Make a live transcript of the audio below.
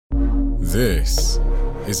This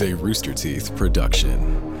is a Rooster Teeth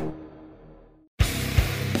production.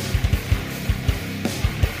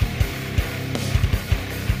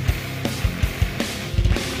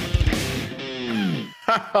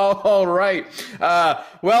 All right.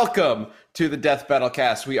 Welcome to the Death Battle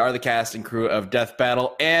cast. We are the cast and crew of Death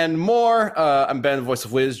Battle and more. I'm Ben, the voice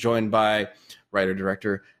of Wiz, joined by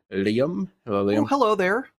writer-director Liam. Hello, Liam. Oh, hello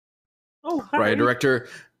there. Oh, hi. Writer-director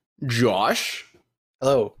Josh.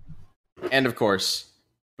 Hello. And, of course,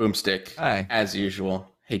 Boomstick. Hi. As usual.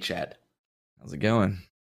 Hey, Chad. How's it going?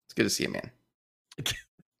 It's good to see you, man.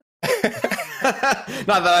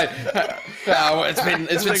 Not that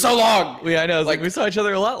it's been so long. I know. We saw each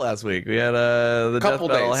other a lot last week. We had the Death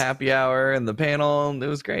Battle happy hour and the panel. It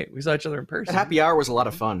was great. We saw each other in person. The happy hour was a lot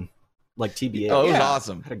of fun. Like TBA. Oh, it was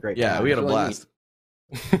awesome. Had a great time. We had a blast.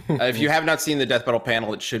 If you have not seen the Death Battle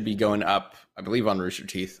panel, it should be going up, I believe, on Rooster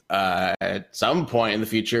Teeth at some point in the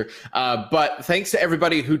future. But thanks to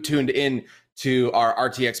everybody who tuned in to our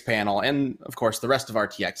RTX panel and, of course, the rest of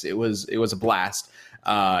RTX. It was a blast.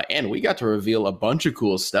 And we got to reveal a bunch of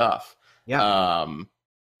cool stuff. Yeah.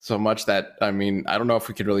 So much that, I don't know if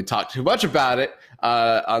we could really talk too much about it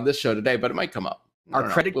on this show today, but it might come up. Our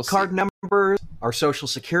credit card numbers, our social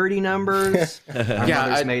security numbers.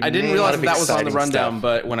 Yeah, I didn't realize that was on the rundown,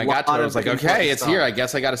 but when I got to it, I was like, okay, it's here. I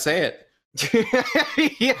guess I got to say it.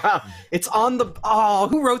 Yeah, it's on the... Oh,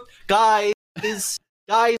 who wrote... Guys,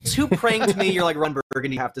 who pranked me? You're like Ron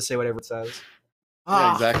Burgundy, you have to say whatever it says.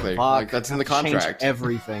 Yeah, exactly. Like, that's in the contract. Change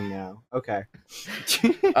everything now. Okay.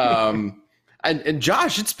 And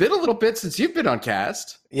Josh, it's been a little bit since you've been on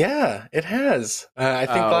cast. Yeah, it has. I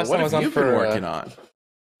think last time I was on for working on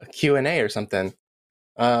a Q&A or something.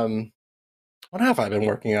 What have I been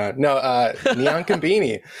working on? No, Neon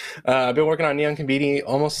Combini. I've been working on Neon Combini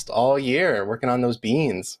almost all year, working on those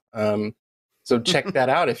beans. So check that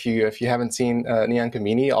out if you haven't seen Neon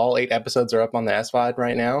Combini. All 8 episodes are up on the SVOD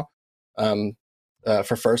right now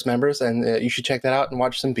for first members, and you should check that out and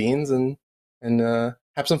watch some beans and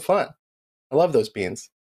have some fun. I love those beans.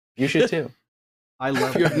 You should too. I love.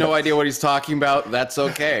 If you have no idea what he's talking about, that's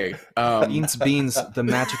okay. Beans, the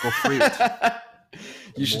magical fruit.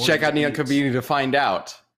 You should check out Neon Combini to find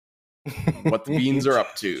out what the beans are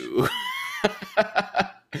up to.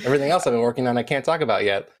 Everything else I've been working on, I can't talk about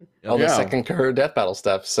yet. All the second career Death Battle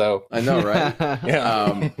stuff. So I know, right?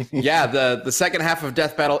 Yeah. The second half of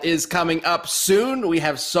Death Battle is coming up soon. We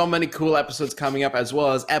have so many cool episodes coming up, as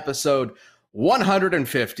well as episode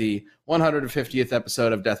 150th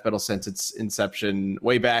episode of Death Battle since its inception,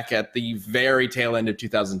 way back at the very tail end of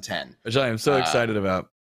 2010, which I am so excited about.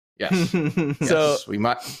 Yes. So we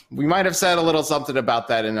might have said a little something about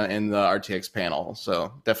that in the RTX panel.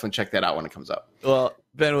 So definitely check that out when it comes up. Well,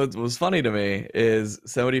 Ben, what was funny to me is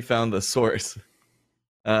somebody found the source,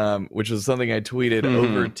 which was something I tweeted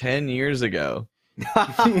over 10 years ago,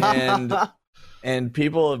 and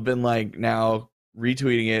people have been like now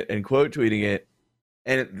retweeting it and quote tweeting it,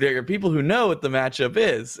 and there are people who know what the matchup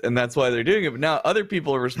is, and that's why they're doing it. But now other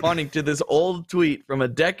people are responding to this old tweet from a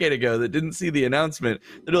decade ago that didn't see the announcement.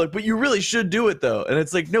 They're like, "But you really should do it, though." And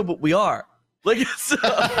it's like, no, but we are. Like, so,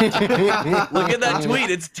 look at that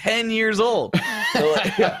tweet. It's 10 years old. So,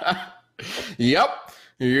 like, Yep.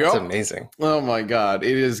 That's amazing. Oh my God.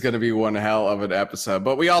 It is going to be one hell of an episode.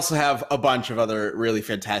 But we also have a bunch of other really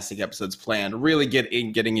fantastic episodes planned, really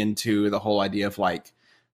getting into the whole idea of like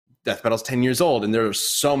Death Battle's 10 years old. And there are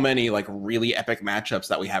so many like really epic matchups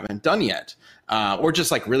that we haven't done yet, or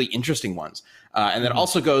just like really interesting ones. And that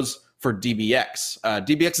also goes for DBX.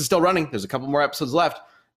 DBX is still running. There's a couple more episodes left.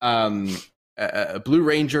 Blue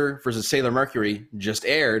Ranger versus Sailor Mercury just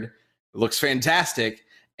aired. It looks fantastic.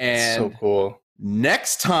 And so cool.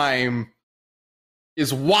 Next time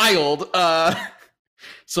is wild.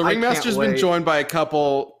 So Ringmaster's been joined by a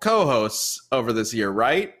couple co-hosts over this year,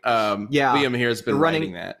 right? Yeah. Liam here has been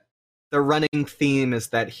writing that. The running theme is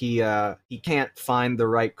that he can't find the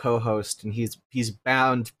right co-host, and he's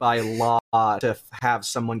bound by law to have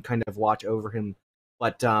someone kind of watch over him.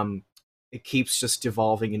 But it keeps just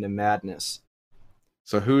devolving into madness.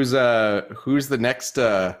 So who's the next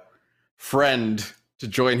friend to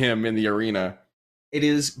join him in the arena? It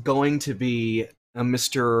is going to be a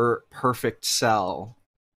Mr. Perfect Cell,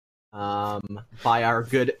 by our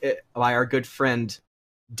good friend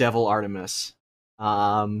Devil Artemis.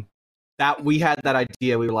 That we had that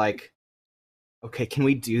idea. We were like, okay, can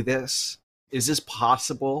we do this? Is this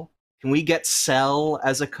possible? Can we get Cell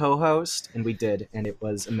as a co-host? And we did, and it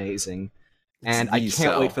was amazing. And I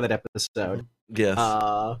can't wait for that episode. Yes.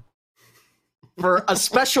 For a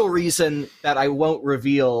special reason that I won't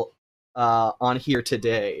reveal on here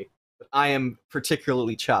today. But I am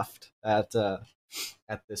particularly chuffed at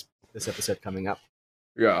this episode coming up.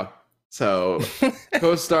 Yeah. So,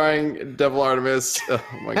 co-starring Devil Artemis. Oh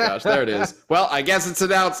my gosh, there it is. Well, I guess it's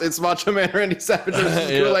announced. It's Macho Man Randy Savage versus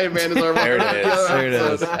Kool-Aid Man. There it is. There it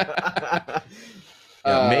is.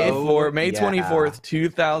 May Oh, May yeah. 24th,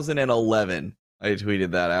 2011. I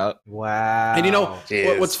tweeted that out. Wow. And you know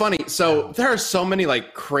Jeez. what's funny? So there are so many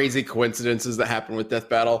like crazy coincidences that happen with Death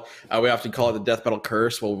Battle. We often call it the Death Battle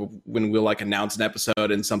curse. Well, when we'll like announce an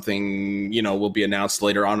episode and something will be announced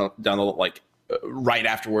later on down the right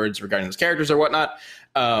afterwards regarding those characters or whatnot,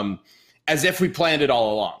 as if we planned it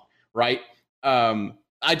all along, right?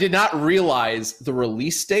 I did not realize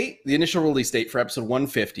the initial release date for episode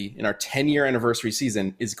 150 in our 10-year anniversary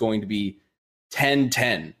season is going to be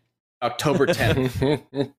 10/10. October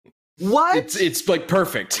 10th. What? It's like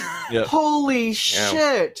perfect. Yep. Holy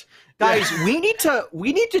shit. Guys, we need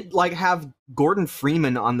to like have Gordon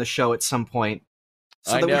Freeman on the show at some point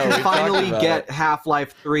so I that know, we we've can talked finally about get it.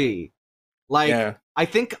 Half-Life 3. Like Yeah. I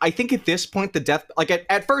think at this point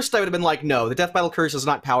at first I would have been like, no, the Death Battle curse is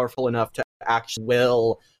not powerful enough to actually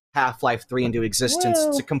will Half-Life 3 into existence.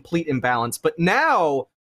 It's a complete imbalance. But now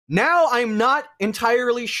I'm not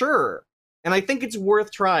entirely sure. And I think it's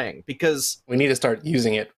worth trying because We need to start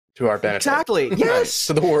using it to our benefit. exactly. Yes.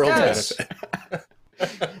 To the world's Yes.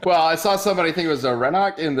 benefit. Well, I saw somebody, I think it was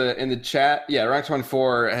Renok in the chat. Yeah,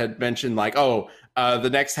 Renok24 had mentioned like, the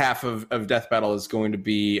next half of Death Battle is going to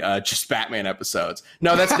be just Batman episodes.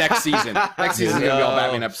 No, that's next season. Next season is going to be all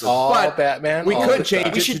Batman episodes. All but Batman. we all could the change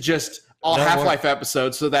time. it to just all No more. Half-Life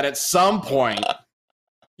episodes so that at some point,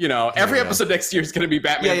 every Yeah. episode next year is going to be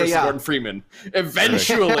Batman Yeah, versus yeah. Gordon Freeman.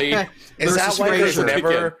 Eventually, Is that versus why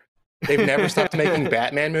Frasier. they've never stopped making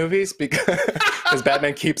Batman movies because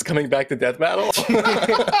Batman keeps coming back to Death Battle?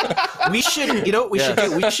 We should, you know, what we should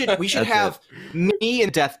do. We should That's have me in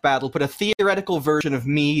Death Battle, but a theoretical version of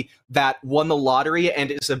me that won the lottery and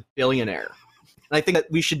is a billionaire. And I think that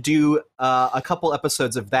we should do a couple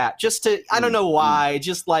episodes of that, just to, I don't know why,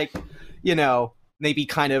 just like, maybe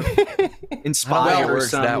kind of inspire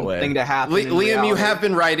works that way. something to happen. in Liam, you reality. have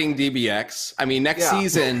been writing DBX. I mean, next Yeah.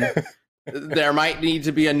 season, there might need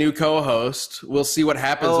to be a new co-host. We'll see what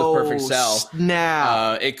happens with Perfect Cell.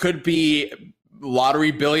 Snap. It could be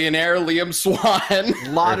lottery billionaire Liam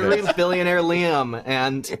Swan. Lottery billionaire Liam,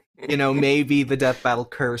 and maybe the Death Battle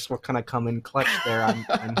curse will kind of come in clutch there.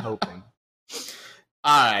 I'm hoping.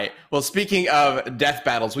 All right. Well, speaking of death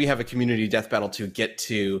battles, we have a community death battle to get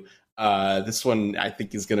to. This one I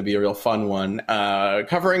think is going to be a real fun one,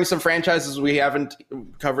 covering some franchises we haven't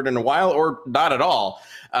covered in a while or not at all.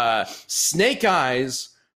 Snake Eyes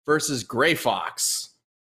versus Gray Fox.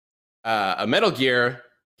 A Metal Gear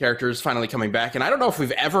character is finally coming back, and I don't know if we've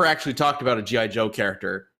ever actually talked about a G.I. Joe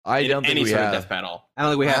character I don't in think any we sort have. of death battle. I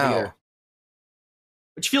don't think we have Wow. either.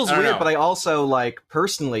 Which feels I don't weird, know. but I also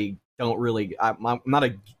personally don't really. I'm not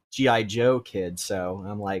a GI Joe kid, so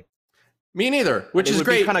I'm like, Me neither, which it is would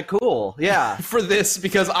great be kind of cool. Yeah. for this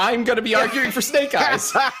because I'm going to be arguing for Snake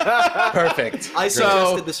Eyes. Perfect. I So,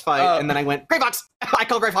 suggested this fight, and then I went Gray Fox. I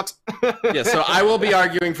call Gray Fox. Yeah, so I will be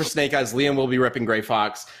arguing for Snake Eyes. Liam will be ripping Gray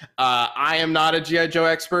Fox. I am not a G.I. Joe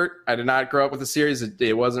expert. I did not grow up with the series.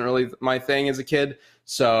 It wasn't really my thing as a kid.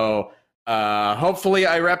 So hopefully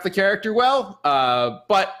I rep the character well.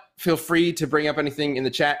 But feel free to bring up anything in the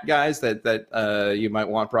chat, guys, that you might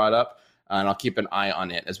want brought up. And I'll keep an eye on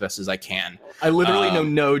it as best as I can. I literally know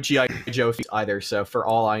Um, no GI Joe feats either. So for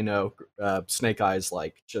all I know, Snake Eyes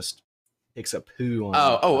just takes a poo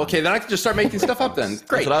on. Okay. Then I can just start making stuff up then.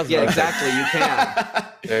 Great. That's what I was Yeah, about to say. exactly. You can.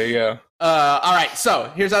 There you go. All right, so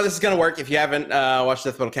here's how this is going to work. If you haven't watched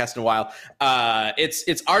Death Battle Cast in a while,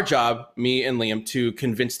 it's our job, me and Liam, to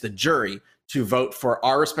convince the jury to vote for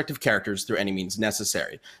our respective characters through any means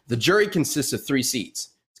necessary. The jury consists of 3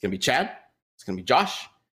 seats. It's going to be Chad, it's going to be Josh,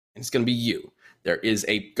 and it's going to be you. There is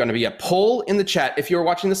going to be a poll in the chat if you're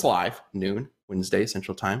watching this live, noon, Wednesday,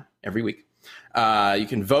 Central Time, every week. You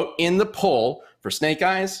can vote in the poll for Snake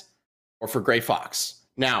Eyes or for Gray Fox.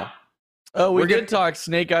 Now, Oh, we We're did talk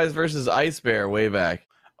Snake Eyes versus Ice Bear way back.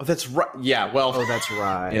 oh, that's right. Yeah, well, Oh, that's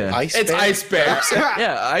right. Yeah. it's Ice Bear.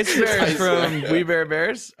 Yeah, Ice Bear Ice is from Bear. We Bear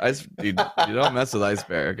Bears. You don't mess with Ice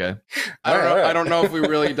Bear, okay? I don't know. Alright. I don't know if we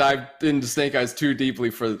really dived into Snake Eyes too deeply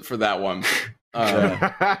for that one,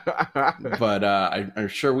 but I'm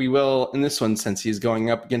sure we will in this one since he's going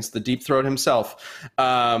up against the Deep Throat himself.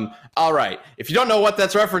 All right, if you don't know what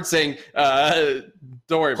that's referencing,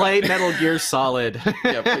 don't worry Play about it. Metal Gear Solid.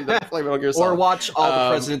 Yeah, play Metal Gear Or Solid. watch All the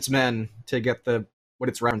Um, President's Men to get the what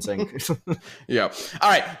it's referencing. Yeah. All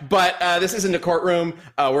right. But this isn't a courtroom.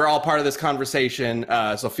 We're all part of this conversation.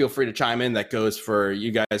 So feel free to chime in. That goes for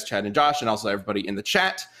you guys, Chad and Josh, and also everybody in the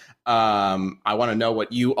chat. I want to know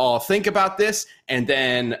what you all think about this. And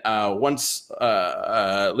then once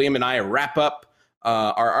Liam and I wrap up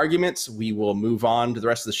our arguments, we will move on to the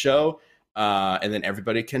rest of the show. And then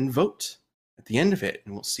everybody can vote at the end of it,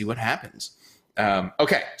 and we'll see what happens.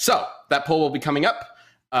 Okay. So that poll will be coming up.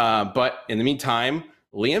 But in the meantime,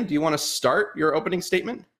 Liam, do you want to start your opening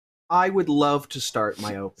statement? I would love to start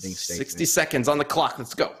my opening statement. 60 seconds on the clock.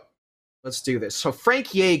 Let's go. Let's do this. So Frank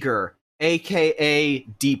Yeager, a.k.a.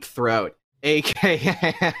 Deep Throat,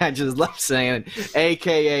 a.k.a. I just love saying it,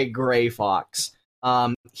 a.k.a. Gray Fox.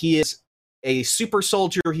 He is a super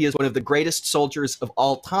soldier. He is one of the greatest soldiers of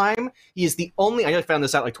all time. He is the only... I found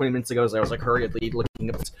this out like 20 minutes ago as I was like hurriedly looking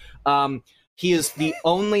at this. He is the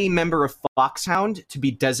only member of Foxhound to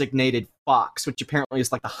be designated Fox, which apparently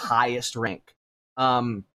is like the highest rank.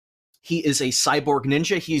 He is a cyborg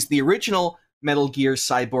ninja. He's the original Metal Gear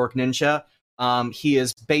cyborg ninja. He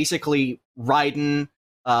is basically Raiden,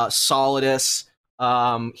 Solidus.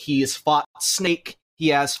 He has fought Snake. He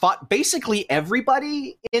has fought basically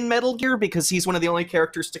everybody in Metal Gear because he's one of the only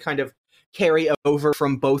characters to kind of carry over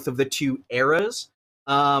from both of the two eras.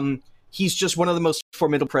 He's just one of the most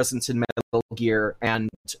formidable presence in Metal Gear and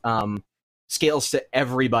scales to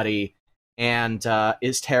everybody and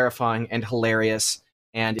is terrifying and hilarious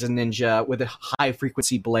and is a ninja with a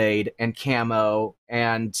high-frequency blade and camo,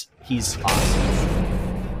 and he's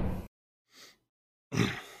awesome.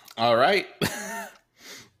 All right.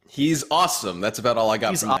 He's awesome. That's about all I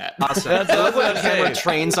got from that. Awesome. I love when the camera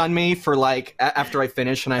trains on me for like after I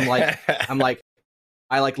finish, and I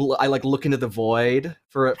look into the void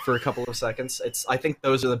for a couple of seconds. I think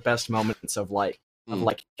those are the best moments of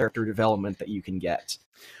character development that you can get.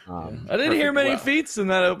 I didn't hear many feats in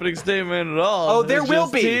that opening statement at all. Oh, there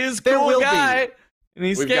will be. He's a There cool will guy, be. and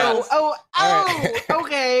he We've scales.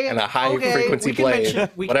 Okay. And a high-frequency blade,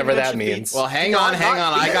 whatever that means. Well, hang on.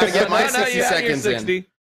 I got to get my 60 seconds in. 60.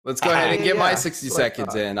 Let's go ahead and get my Yeah. 60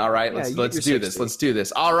 seconds in. All right, let's you do this. 60. Let's do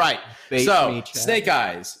this. All right. Bait So, me, Chad. Snake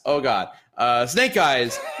Eyes. Oh, God. Snake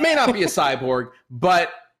Eyes may not be a cyborg,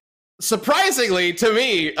 but surprisingly to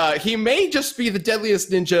me, he may just be the deadliest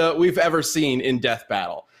ninja we've ever seen in Death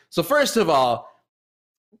Battle. So, first of all,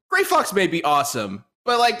 Gray Fox may be awesome,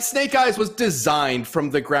 but like Snake Eyes was designed from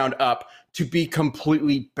the ground up to be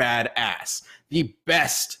completely badass. The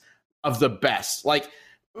best of the best. Like,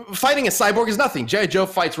 fighting a cyborg is nothing. G.I. Joe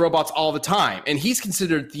fights robots all the time, and he's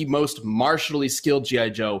considered the most martially skilled G.I.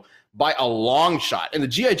 Joe by a long shot. And the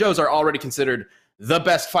G.I. Joes are already considered the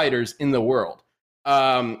best fighters in the world.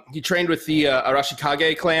 He trained with the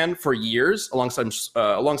Arashikage clan for years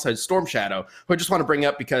alongside Storm Shadow, who I just want to bring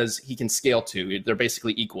up because he can scale to. They're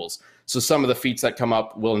basically equals. So some of the feats that come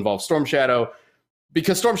up will involve Storm Shadow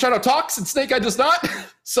because Storm Shadow talks and Snake Eye does not.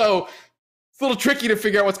 So it's a little tricky to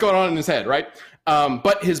figure out what's going on in his head, right?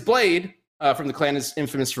 But his blade from the clan is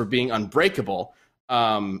infamous for being unbreakable.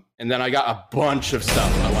 And then I got a bunch of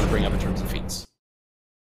stuff I want to bring up in terms of feats.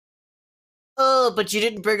 Oh, but you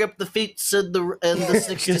didn't bring up the feats and the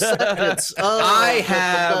 60 seconds. Oh, I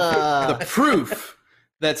have the proof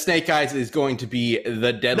that Snake Eyes is going to be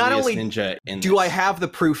the deadliest only ninja in Do this. I have the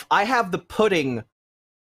proof? I have the pudding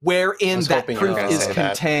wherein was that hoping you were proof gonna is say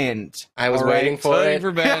that. contained. I was All right? waiting for Voting it.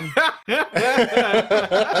 for Ben.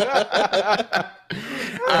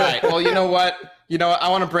 All right. Well, you know what? I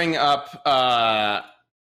want to bring up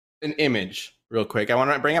an image real quick. I want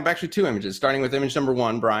to bring up actually two images, starting with image number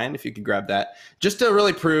 1, Brian, if you could grab that, just to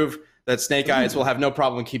really prove that Snake Eyes will have no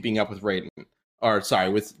problem keeping up with Raiden,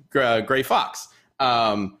 with Gray Fox.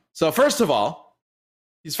 So first of all,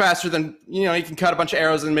 he's faster than, he can cut a bunch of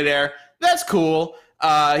arrows in midair. That's cool.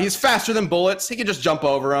 He's faster than bullets. He can just jump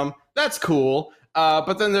over them. That's cool.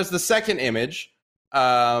 But then there's the second image,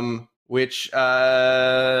 which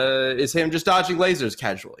is him just dodging lasers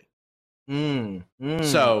casually.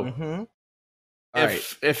 So, All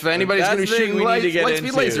if anybody's going to be That's the thing shooting we need to get light-speed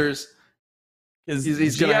into. lasers, Because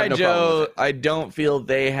He's gonna have G.I. no problem with Joe, it. I don't feel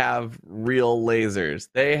they have real lasers.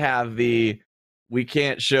 They have we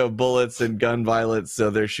can't show bullets and gun violence, so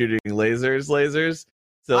they're shooting lasers.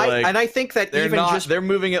 So and I think that they're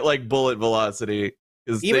moving at like bullet velocity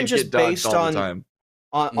because Even they just get dodged based all on- the time.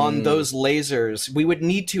 on those lasers, we would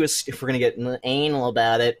need to, if we're going to get anal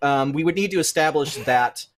about it, we would need to establish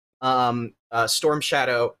that Storm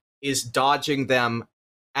Shadow is dodging them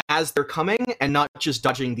as they're coming and not just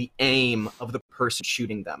dodging the aim of the person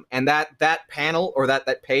shooting them. And that panel or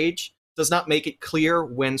that page does not make it clear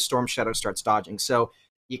when Storm Shadow starts dodging. So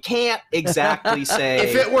You can't exactly say.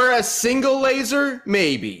 If it were a single laser,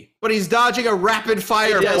 maybe. But he's dodging a rapid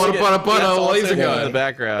fire Yeah, laser in the gun.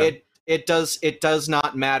 background. It does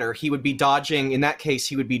not matter. He would be dodging. In that case,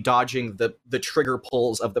 he would be dodging the trigger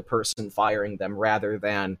pulls of the person firing them rather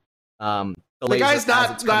than the The laser guy's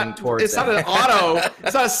as it's coming towards it's not them. an auto.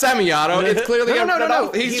 It's not a semi-auto. It's clearly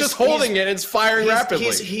No. He's just holding it. It's firing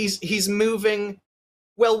rapidly. He's moving.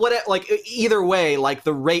 Well, either way, like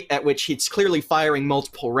the rate at which it's clearly firing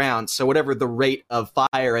multiple rounds. So whatever the rate of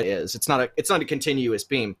fire it is, it's not a continuous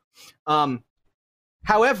beam.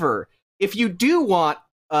 However, if you do want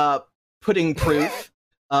putting proof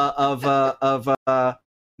of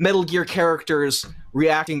Metal Gear characters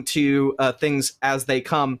reacting to things as they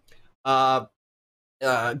come,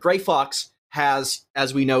 Gray Fox has,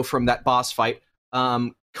 as we know from that boss fight,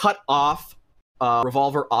 cut off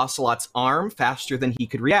Revolver Ocelot's arm faster than he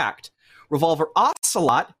could react. Revolver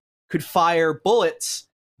Ocelot could fire bullets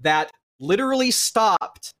that literally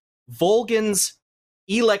stopped Volgan's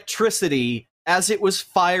electricity as it was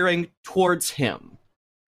firing towards him.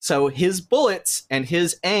 So his bullets and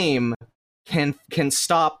his aim can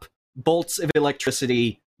stop bolts of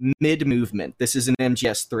electricity mid-movement. This is an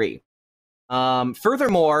MGS3.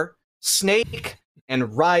 Furthermore, Snake and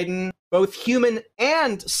Raiden, both human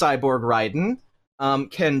and cyborg Raiden,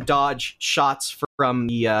 can dodge shots from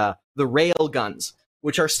the rail guns,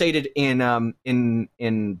 which are stated in Metal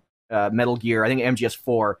Gear, I think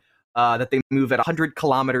MGS4, that they move at 100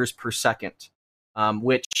 kilometers per second.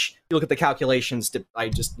 Which, if you look at the calculations,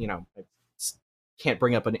 I can't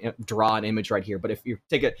draw an image right here, but if you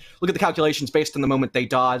look at the calculations based on the moment they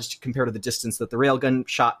dodged compared to the distance that the railgun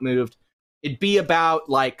shot moved, it'd be about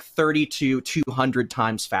like 30 to 200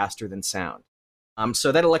 times faster than sound.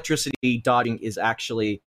 So that electricity dodging is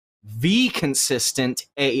actually V consistent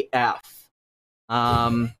AF.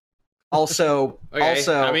 Also,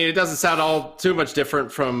 I mean, it doesn't sound all too much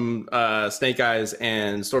different from Snake Eyes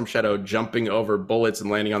and Storm Shadow jumping over bullets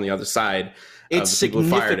and landing on the other side. It's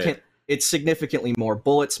significant. It's significantly more.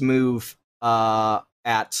 Bullets move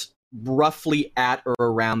at roughly at or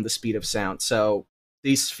around the speed of sound. So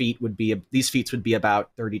these feats would be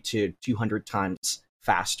about 30 to 200 times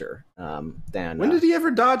faster than. When did he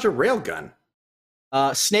ever dodge a railgun?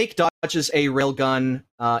 Snake dodges a railgun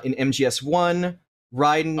in MGS1.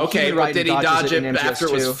 Raiden. Okay, but did he dodge it after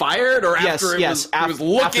it was fired, or after he was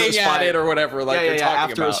looking at it, or whatever? Like you're talking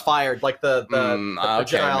after about? It was fired, like the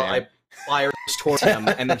projectile fires towards him,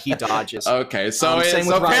 and then he dodges. Okay, so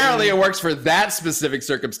apparently it works for that specific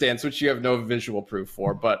circumstance, which you have no visual proof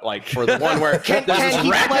for. But like for the one where there's this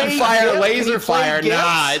rapid fire, laser fire,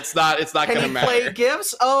 it's not going to matter. Can he play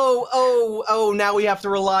gifts? Oh! Now we have to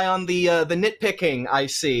rely on the nitpicking. I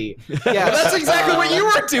see. Yeah, that's exactly what you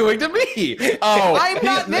were doing to me. Oh,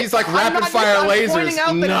 he's like rapid fire lasers.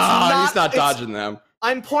 No, he's not dodging them.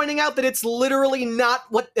 I'm pointing out that it's literally not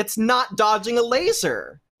it's not dodging a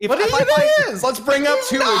laser. But it is. Let's bring up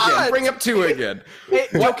two again. Bring up two again.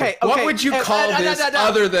 What would you call this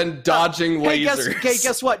other than dodging lasers?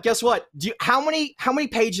 Guess what? How many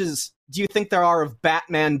pages do you think there are of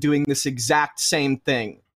Batman doing this exact same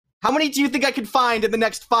thing? How many do you think I could find in the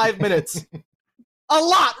next 5 minutes? A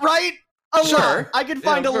lot, right? A lot. I could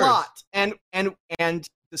find a lot. And the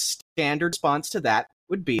standard response to that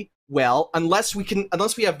would be, well, unless we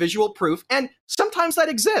have visual proof, and sometimes that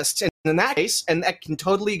exists. And in that case, and that can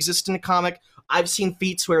totally exist in a comic, I've seen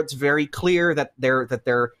feats where it's very clear that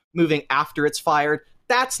they're moving after it's fired.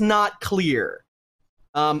 That's not clear.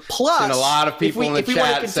 Plus, and a lot of people in the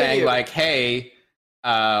chat saying like, "Hey,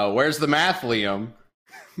 where's the math, Liam?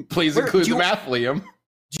 Please include the math, Liam."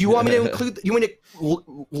 Do you want me to include? You want me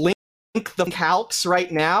to link the calcs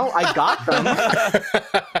right now? I got them.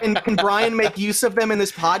 And can Brian make use of them in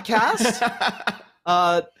this podcast?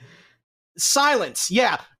 Silence.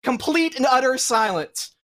 Yeah, complete and utter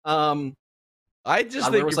silence. I just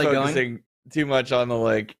think you're focusing too much on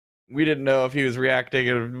the we didn't know if he was reacting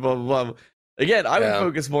and blah blah blah. Again, I would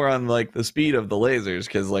focus more on the speed of the lasers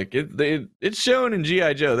because it's shown in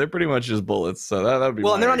G.I. Joe. They're pretty much just bullets, so that would be.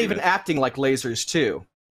 Well, and they're not even acting like lasers too,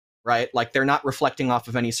 right? Like they're not reflecting off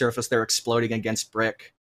of any surface. They're exploding against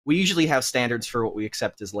brick. We usually have standards for what we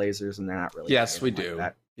accept as lasers, and they're not really. Yes, we do.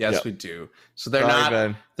 Yes, we do. So they're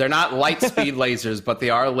not light speed lasers, but they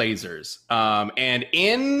are lasers.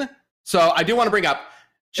 So I do want to bring up,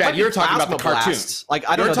 Chad, you were talking about the cartoon. I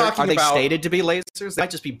don't know. Are they stated to be lasers? They might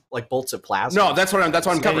just be like bolts of plasma. No, that's what I'm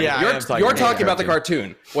covering. Yeah, you're talking about the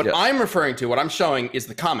cartoon. What I'm referring to, what I'm showing, is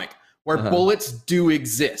the comic where bullets do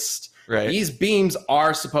exist. Right. These beams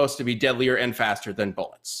are supposed to be deadlier and faster than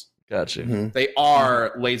bullets. Gotcha. They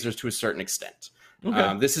are lasers to a certain extent.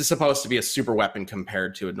 Okay. This is supposed to be a super weapon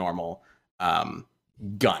compared to a normal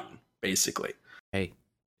gun, basically. Hey,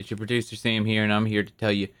 it's your producer Sam here, and I'm here to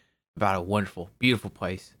tell you about a wonderful, beautiful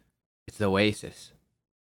place. It's the Oasis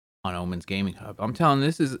on Omen's Gaming Hub. I'm telling you,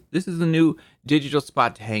 this is the new digital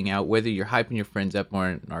spot to hang out, whether you're hyping your friends up or,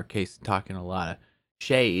 in our case, talking a lot of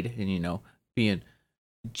shade and, being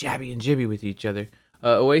jabby and jibby with each other.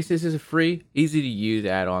 Oasis is a free, easy to use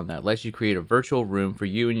add-on that lets you create a virtual room for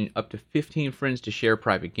you and up to 15 friends to share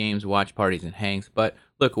private games, watch parties, and hangs. But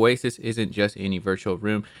look, Oasis isn't just any virtual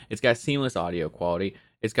room. It's got seamless audio quality.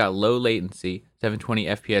 It's got low latency, 720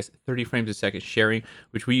 FPS, 30 frames a second sharing,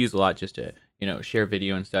 which we use a lot just to, share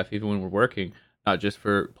video and stuff, even when we're working, not just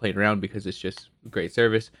for playing around, because it's just a great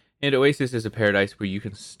service. And Oasis is a paradise where you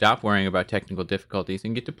can stop worrying about technical difficulties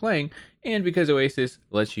and get to playing. And because Oasis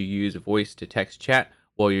lets you use voice to text chat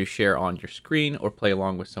while you share on your screen or play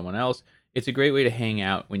along with someone else, it's a great way to hang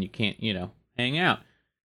out when you can't, hang out.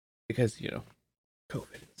 Because,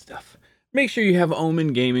 COVID and stuff. Make sure you have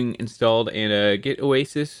Omen Gaming installed and get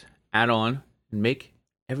Oasis add-on and make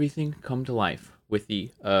everything come to life with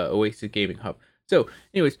the Oasis Gaming Hub. So,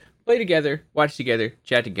 anyways, play together, watch together,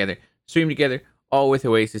 chat together, stream together, all with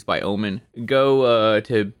Oasis by Omen. Go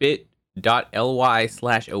to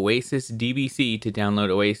bit.ly/OasisDBC to download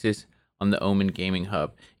Oasis on the Omen Gaming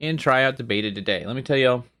Hub and try out the beta today. Let me tell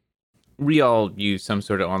y'all, we all use some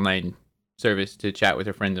sort of online service to chat with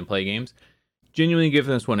our friends and play games. Genuinely give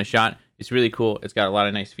this one a shot. It's really cool. It's got a lot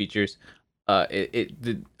of nice features.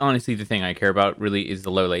 Honestly, the thing I care about really is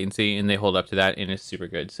the low latency, and they hold up to that, and it's super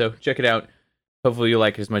good. So check it out. Hopefully you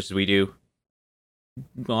like it as much as we do.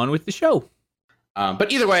 Go on with the show.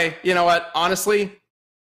 But either way, you know what? Honestly,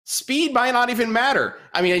 speed might not even matter.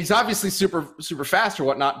 I mean, he's obviously super, super fast or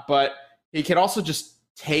whatnot, but he can also just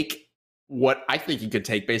take what I think he could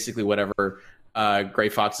take, basically whatever Gray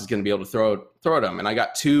Fox is going to be able to throw at him. And I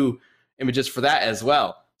got 2 images for that as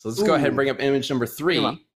well. So let's go ahead and bring up image number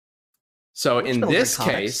 3. So in this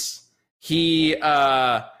case, he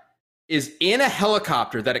is in a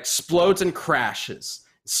helicopter that explodes and crashes.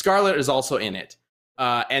 Scarlet is also in it.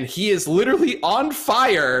 And he is literally on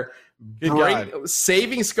fire,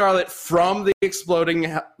 saving Scarlet from the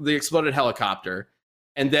exploded helicopter.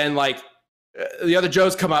 And then, the other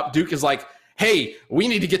Joes come up. Duke is like, hey, we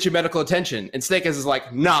need to get you medical attention. And Snake Eyes is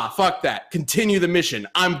like, nah, fuck that. Continue the mission.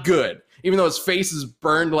 I'm good. Even though his face is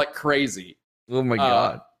burned like crazy. Oh my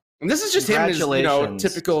God. And this is just him in his,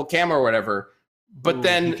 typical camo or whatever. But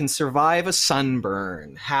then you can survive a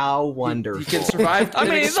sunburn. How wonderful! You can survive. I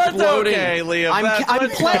mean, that's okay,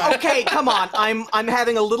 Liam. Okay, come on. I'm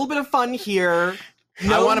having a little bit of fun here.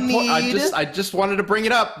 I just wanted to bring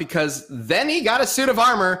it up because then he got a suit of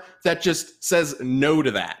armor that just says no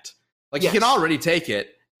to that. He can already take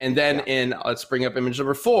it, and then let's bring up image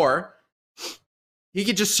number 4. He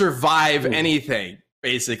could just survive anything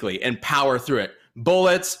basically and power through it.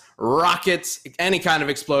 Bullets, rockets, any kind of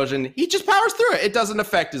explosion. He just powers through it. It doesn't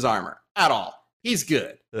affect his armor at all. He's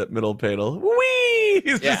good. That middle panel. Whee!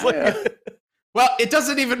 He's just like... Well, it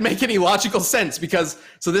doesn't even make any logical sense because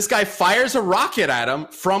this guy fires a rocket at him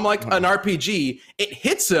from an RPG. It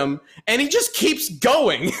hits him and he just keeps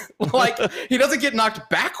going. He doesn't get knocked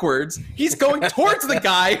backwards. He's going towards the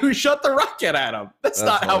guy who shot the rocket at him. That's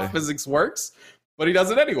not funny. How physics works, but he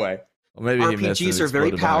does it anyway. Well, maybe RPGs are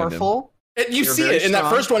very powerful. And you see it in that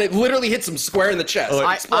first one. It literally hits him square in the chest.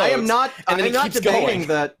 I am not debating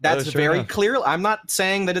that. That's very clear. I'm not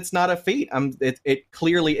saying that it's not a feat. It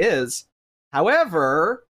clearly is.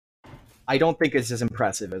 However, I don't think it's as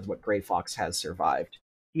impressive as what Gray Fox has survived.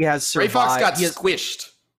 He has survived. Gray Fox got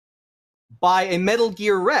squished by a Metal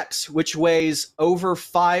Gear Rex, which weighs over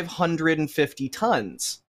 550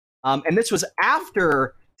 tons. And this was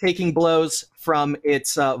after taking blows from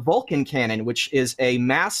its Vulcan cannon, which is a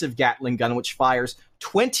massive Gatling gun which fires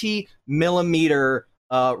 20 millimeter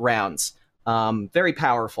rounds. Very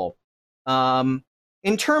powerful.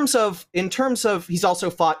 In terms of, he's also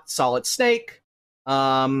fought Solid Snake,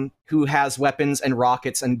 who has weapons and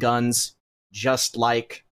rockets and guns, just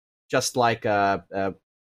like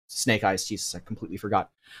Snake Eyes. Jesus, I completely forgot.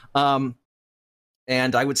 And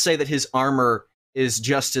I would say that his armor is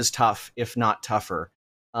just as tough, if not tougher.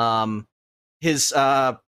 What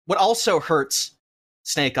also hurts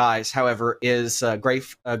Snake Eyes, however, is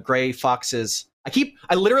Gray Fox's.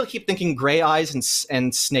 I literally keep thinking Gray Eyes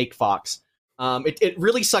and Snake Fox. It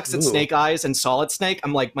really sucks at Snake Eyes and Solid Snake.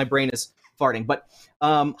 I'm like, my brain is farting. But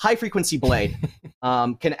High Frequency Blade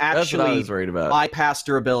can actually bypass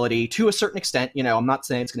durability to a certain extent. I'm not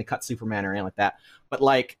saying it's going to cut Superman or anything like that, but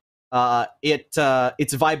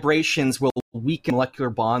its vibrations will weaken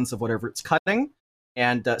molecular bonds of whatever it's cutting.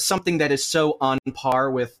 and something that is so on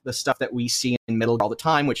par with the stuff that we see in Metal Gear all the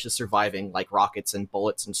time, which is surviving like rockets and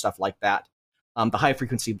bullets and stuff like that. The high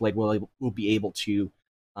frequency blade will be able to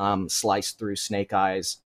slice through Snake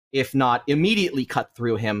Eyes, if not immediately cut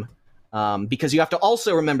through him, because you have to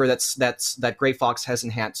also remember that Gray Fox has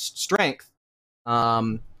enhanced strength.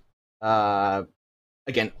 Again,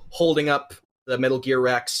 holding up the Metal Gear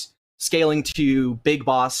Rex, scaling to Big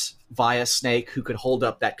Boss via Snake, who could hold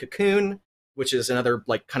up that cocoon, which is another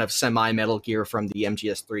like kind of semi Metal Gear from the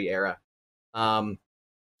MGS3 era, and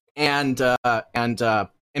MGS4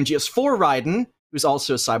 Raiden, who's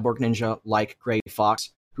also a cyborg ninja like Gray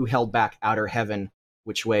Fox, who held back Outer Heaven,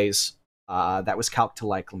 which weighs that was calced to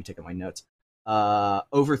like, let me take out my notes,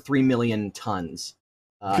 over 3 million tons,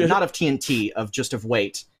 not of TNT, of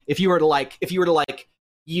weight. If you were to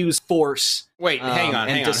use force. Wait, hang on.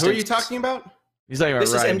 Who are you talking about? He's talking about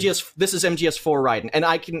Raiden. This is MGS4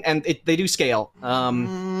 Raiden, they do scale.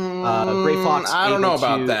 Gray Fox. I don't know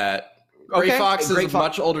about that. Gray Fox is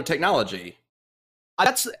much older technology.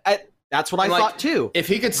 That's what I thought too. If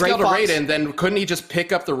he could scale to Raiden, then couldn't he just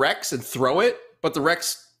pick up the Rex and throw it? But the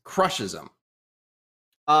Rex crushes him.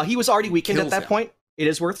 He was already weakened at that point. It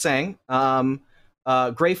is worth saying.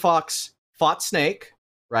 Gray Fox fought Snake,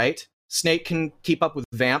 right? Snake can keep up with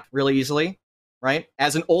Vamp really easily, right?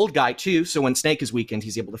 As an old guy too, so when Snake is weakened,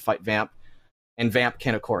 he's able to fight Vamp, and Vamp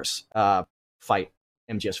can, of course, fight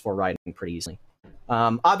MGS4 Raiden pretty easily.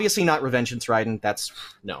 Obviously not Revengeance Raiden. That's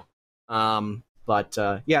no. But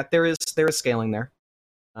yeah, there is scaling there.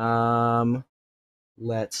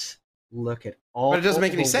 Let's look at all. But it doesn't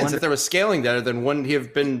make any sense. If there was scaling there, then wouldn't he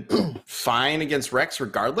have been fine against Rex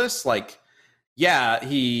regardless? Like, yeah,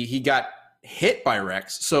 he got hit by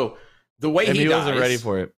Rex. So the way he wasn't ready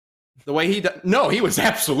for it. The way no, he was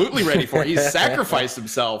absolutely ready for it. He sacrificed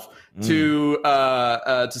himself to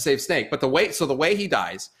save Snake. But the way he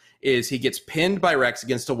dies is he gets pinned by Rex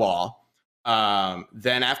against a wall.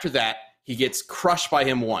 Then after that, he gets crushed by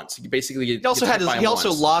him once. He basically he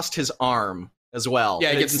also lost his arm as well.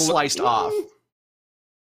 Yeah, he gets sliced off.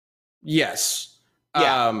 Yes.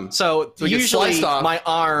 Yeah. So usually off. My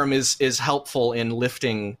arm is helpful in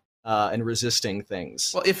lifting and resisting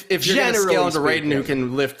things. Well, if you're going to scale into Raiden, who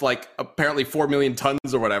can lift like apparently 4 million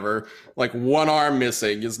tons or whatever, like one arm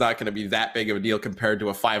missing is not going to be that big of a deal compared to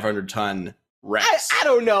a 500-ton Rex. I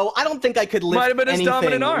don't know. I don't think I could lift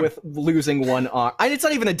anything with losing one arm. It's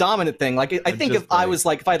not even a dominant thing. Like I think if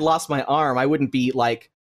I'd lost my arm, I wouldn't be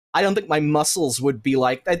like. I don't think my muscles would be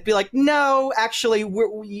like. I'd be like, no, actually,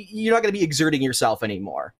 you're not going to be exerting yourself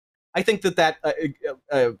anymore. I think that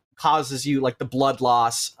causes you like the blood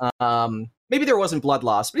loss. Maybe there wasn't blood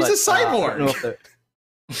loss, but he's a cyborg.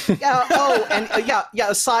 A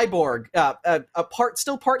cyborg.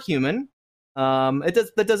 Still part human.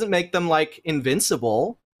 That doesn't make them like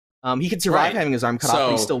invincible. He could survive having his arm cut off,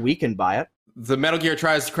 but he's still weakened by it. The Metal Gear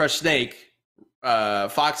tries to crush Snake.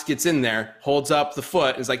 Fox gets in there, holds up the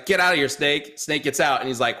foot, and is like, "Get out of here, Snake." Snake gets out, and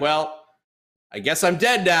he's like, "Well, I guess I'm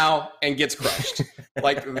dead now," and gets crushed.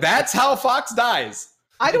 Like that's how Fox dies.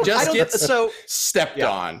 Stepped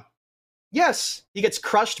on. Yes, he gets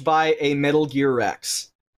crushed by a Metal Gear Rex.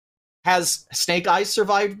 Has Snake Eyes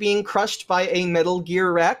survived being crushed by a Metal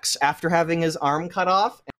Gear Rex after having his arm cut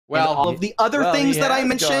off? Well, and all of the other things that I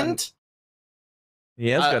mentioned. He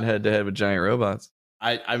has gone head to head with giant robots.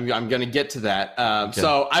 I'm going to get to that. Okay.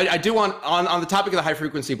 So I do want on the topic of the high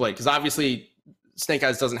frequency blade, because obviously Snake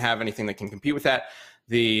Eyes doesn't have anything that can compete with that.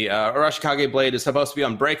 The Arashikage blade is supposed to be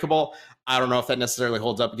unbreakable. I don't know if that necessarily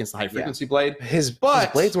holds up against the high frequency blade. His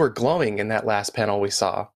blades were glowing in that last panel we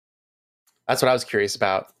saw. That's what I was curious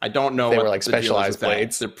about. I don't know. They were like specialized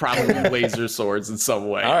blades. They're probably laser swords in some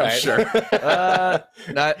way. All right, I'm sure.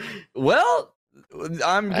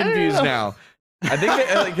 I'm confused now. I think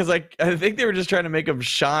I think they were just trying to make them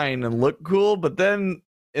shine and look cool, but then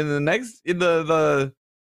in the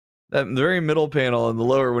very middle panel in the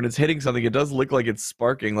lower, when it's hitting something, it does look like it's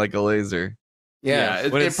sparking like a laser. Yeah, it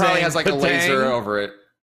probably has like a laser over it.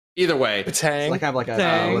 Either way, it's like have like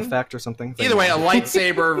a effect or something. Either way, a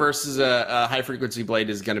lightsaber versus a high frequency blade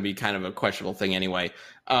is going to be kind of a questionable thing anyway.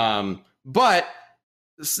 But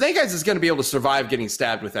Snake Eyes is going to be able to survive getting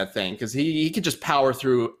stabbed with that thing because he can just power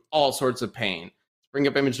through all sorts of pain. Let's bring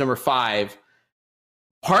up image number 5.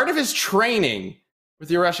 Part of his training with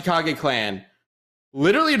the Arashikage clan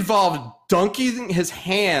literally involved dunking his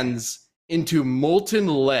hands into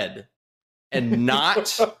molten lead and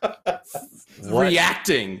not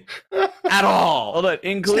reacting at all. Hold on.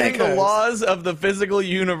 Including the laws of the physical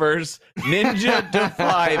universe, ninja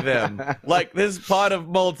defy them. Like this pot of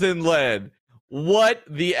molten lead. What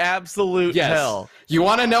the absolute Yes. hell? You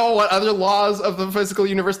want to know what other laws of the physical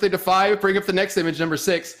universe they defy? Bring up the next image, number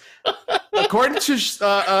 6. According to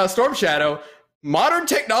Storm Shadow, modern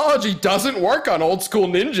technology doesn't work on old school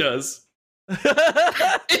ninjas.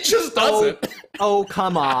 It just doesn't. Oh,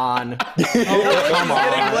 come on. He's getting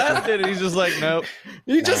blasted, and he's just like, nope.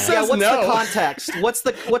 He just Yeah, says what's no. the context? What's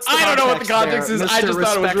the I don't know what the context there, is. I Mr. just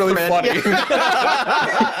thought it was really Respect funny.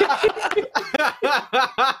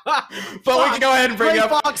 But we can go ahead and bring Gray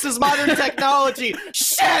up. Fox's modern technology.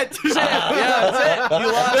 Shit! Yeah, that's it.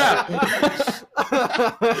 You lost.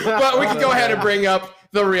 But we can go ahead and bring up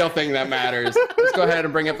the real thing that matters. Let's go ahead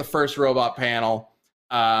and bring up the first robot panel.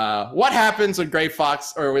 What happens when Gray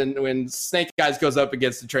Fox or when Snake Eyes goes up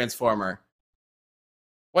against the Transformer?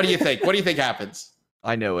 What do you think? What do you think happens?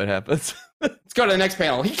 I know what happens. Let's go to the next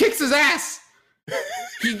panel. He kicks his ass.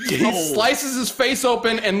 He slices his face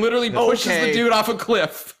open and literally pushes the Okay. dude off a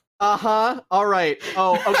cliff. Uh-huh. All right.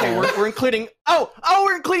 Oh, okay. We're including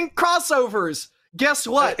we're including crossovers. Guess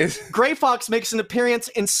what? Gray Fox makes an appearance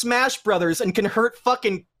in Smash Brothers and can hurt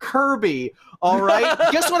fucking Kirby. All right.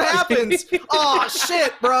 Guess what happens? Oh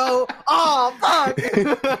shit, bro. Oh fuck.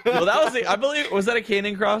 Well, that was I believe, was that a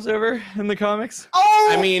Kanan crossover in the comics? Oh.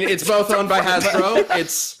 I mean, it's both owned by Hasbro.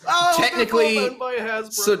 It's technically they're both owned by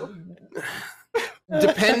Hasbro. so.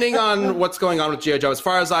 Depending on what's going on with G.I. Joe, as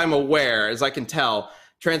far as I'm aware, as I can tell,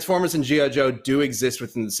 Transformers and G.I. Joe do exist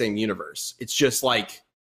within the same universe. It's just like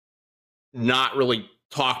not really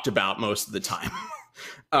talked about most of the time.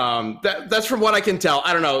 That's from what I can tell.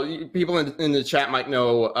 I don't know. People in the chat might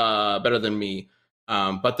know better than me,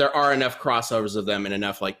 but there are enough crossovers of them and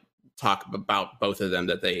enough like talk about both of them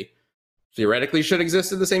that they theoretically should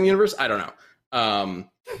exist in the same universe. I don't know,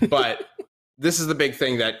 but this is the big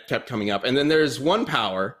thing that kept coming up. And then there's one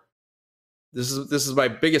power. This is my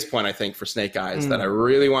biggest point, I think, for Snake Eyes that I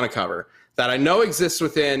really want to cover, that I know exists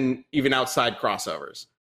within even outside crossovers,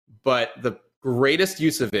 but the greatest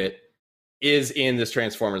use of it is in this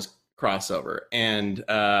Transformers crossover. And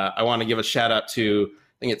I want to give a shout out to, I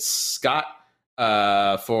think it's Scott,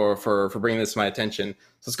 for bringing this to my attention.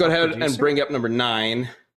 So let's go ahead and bring up number 9,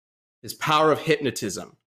 his power of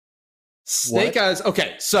hypnotism. Snake Eyes.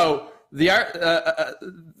 Okay, so the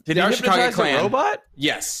Did he Arashikage hypnotize clan. a robot?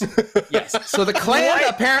 Yes. Yes. So the clan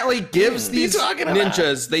apparently gives these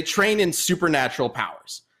ninjas, they train in supernatural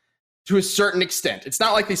powers to a certain extent. It's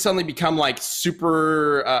not like they suddenly become like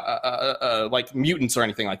super like mutants or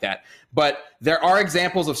anything like that. But there are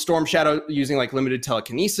examples of Storm Shadow using like limited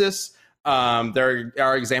telekinesis. There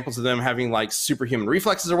are examples of them having like superhuman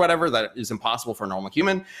reflexes or whatever that is impossible for a normal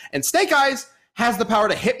human. And Snake Eyes has the power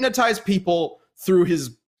to hypnotize people through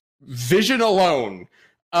his vision alone.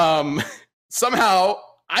 Somehow,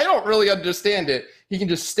 I don't really understand it. He can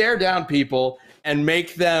just stare down people and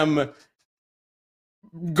make them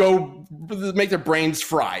make their brains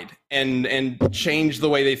fried and change the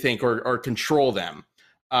way they think or control them.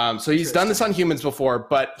 So he's done this on humans before,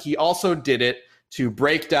 but he also did it to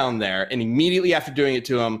Breakdown there. And immediately after doing it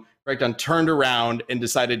to him, Breakdown turned around and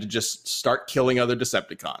decided to just start killing other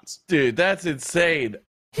Decepticons. Dude, that's insane.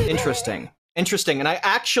 Interesting. And I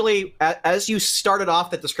actually, as you started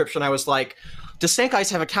off that description, I was like, does Snake Eyes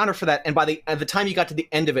have a counter for that? And at the time you got to the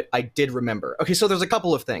end of it, I did remember. Okay, so there's a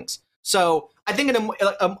couple of things. So I think in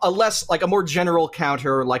a less, like a more general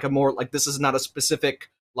counter, like a more, like this is not a specific,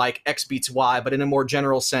 like X beats Y, but in a more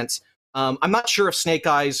general sense, I'm not sure if Snake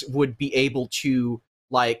Eyes would be able to,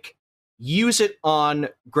 like, use it on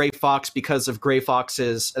Gray Fox because of Gray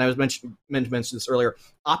Fox's, and I was meant to mention this earlier,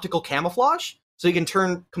 optical camouflage. So he can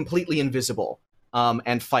turn completely invisible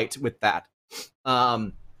and fight with that.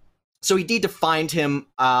 So we need to find him.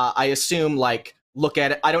 I assume, like, look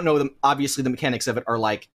at it. I don't know them. Obviously, the mechanics of it are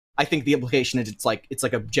like. I think the implication is it's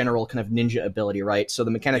like a general kind of ninja ability, right? So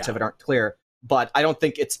the mechanics of it aren't clear. But I don't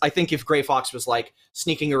think it's. I think if Gray Fox was like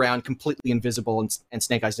sneaking around completely invisible and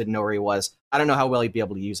Snake Eyes didn't know where he was, I don't know how well he'd be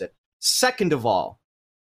able to use it. Second of all,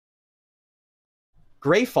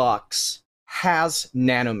 Gray Fox has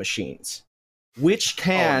nanomachines, which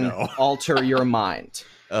can alter your mind.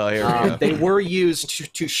 Oh, here we go. They were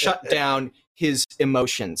used to shut down his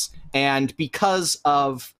emotions, and because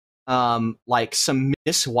of like some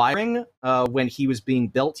miswiring when he was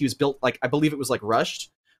built like, I believe it was like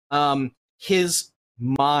rushed. His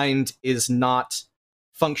mind is not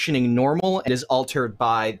functioning normal and is altered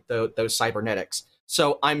by those cybernetics.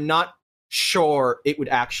 So I'm not sure it would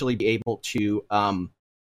actually be able to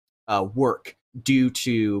work due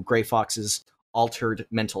to Gray Fox's altered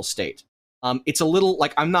mental state. It's a little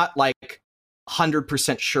like I'm not like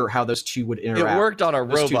 100% sure how those two would interact. It worked on a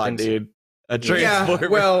Those two robot, things. dude. A transformer. Yeah,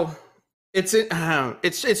 well,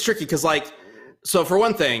 it's tricky because like So for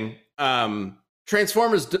one thing,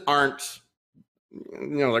 Transformers aren't,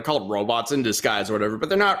 they're called robots in disguise or whatever, but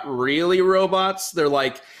they're not really robots. They're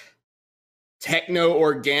like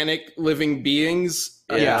techno-organic living beings.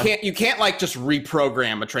 Yeah. You can't like just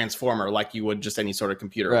reprogram a Transformer like you would just any sort of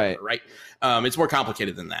computer, right? It's more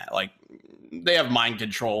complicated than that. Like they have mind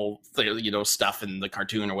control, stuff in the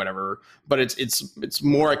cartoon or whatever, but it's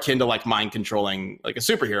more akin to like mind controlling like a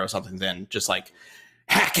superhero or something than just like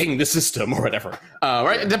hacking the system or whatever.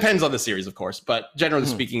 Right? It depends on the series, of course, but generally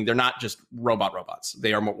speaking, they're not just robots.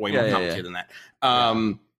 They are way more complicated than that.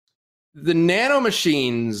 The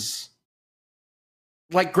nanomachines,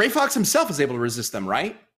 like Gray Fox himself is able to resist them,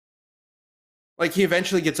 right? Like he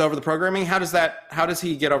eventually gets over the programming. How does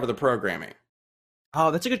he get over the programming? Oh,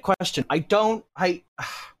 that's a good question. Like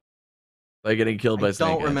getting killed by Snake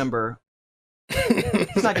I don't Eyes. remember.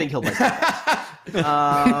 He's not getting killed by Snake Eyes.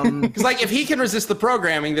 Because like if he can resist the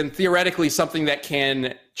programming, then theoretically something that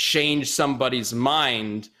can change somebody's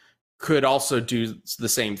mind could also do the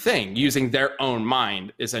same thing, using their own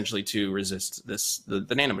mind essentially to resist the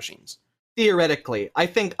nanomachines. Theoretically, I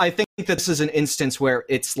think that this is an instance where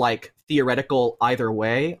it's like theoretical either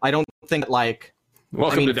way. I don't think like.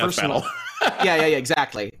 Welcome to Death Battle. yeah,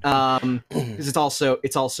 exactly. Because it's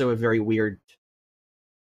also a very weird.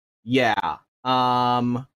 Yeah.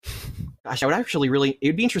 Gosh, I would actually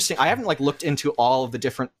it'd be interesting. I haven't like looked into all of the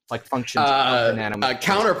different like functions of the nanomachines.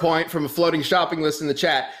 Counterpoint from a floating shopping list in the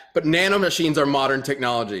chat, but nanomachines are modern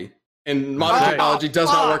technology. And modern technology does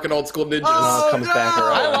not work in old school ninjas. It comes back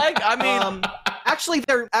around.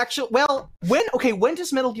 When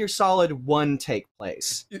does Metal Gear Solid 1 take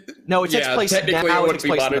place? No, it takes place now. It takes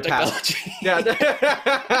place in the past.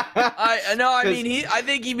 I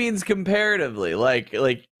think he means comparatively, like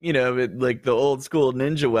like the old school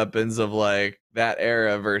ninja weapons of like that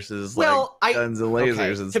era versus guns and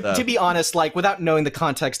lasers and stuff. To be honest, like without knowing the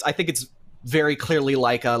context, I think it's very clearly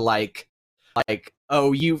like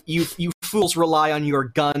oh, you fools rely on your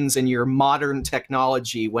guns and your modern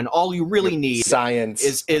technology when all you really need science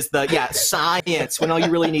is science when all you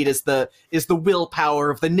really need is the willpower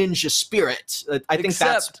of the ninja spirit. I think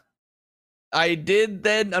I did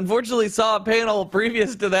then unfortunately saw a panel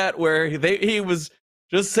previous to that where he was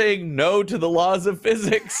just saying no to the laws of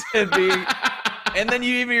physics and being and then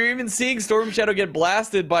you're even seeing Storm Shadow get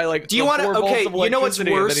blasted by like. Do you want to? Okay, you know what's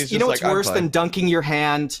worse? You know what's worse than dunking your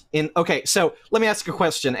hand in? Okay, so let me ask a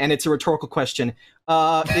question, and it's a rhetorical question.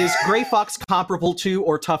 Is Gray Fox comparable to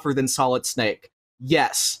or tougher than Solid Snake?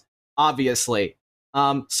 Yes, obviously.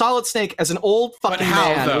 Solid Snake, as an old fucking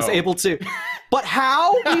man, was able to. But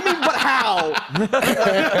how? What do you mean? But how?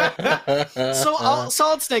 So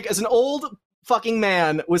Solid Snake, as an old fucking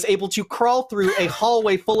man, was able to crawl through a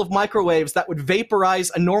hallway full of microwaves that would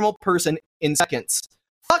vaporize a normal person in seconds.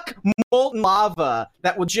 Fuck molten lava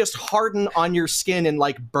that would just harden on your skin and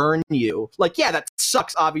like burn you. Like, yeah, that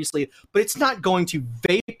sucks, obviously, but it's not going to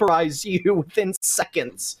vaporize you within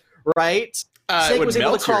seconds, right? Snake was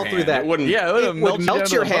able to crawl through that. It wouldn't. Yeah, it would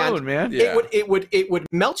melt your hand, bone, man. Yeah. It would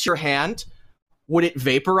melt your hand. Would it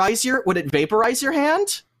vaporize your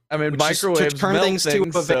hand? I mean, microwaves turn melt things to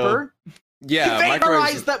a vapor. Yeah,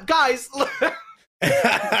 vaporize them, guys.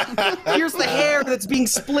 Here's the hair that's being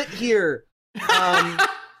split here.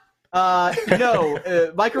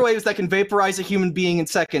 Microwaves that can vaporize a human being in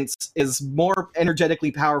seconds is more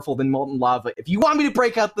energetically powerful than molten lava. If you want me to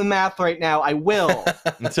break out the math right now, I will.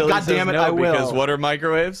 Until God damn it, I will. Because what are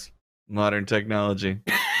microwaves? Modern technology.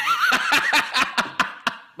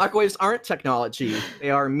 Microwaves aren't technology. They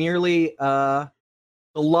are merely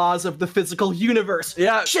the laws of the physical universe.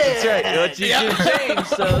 Yeah, Shit. That's right. What you should change.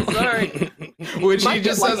 So sorry. Which he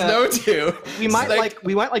just says no to. We might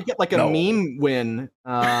get like a meme win.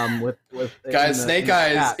 With guys, Snake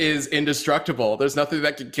Eyes is indestructible. There's nothing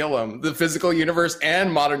that can kill him. The physical universe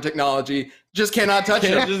and modern technology just cannot touch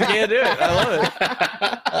him. Just can't do it. I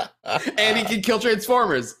love it. And he can kill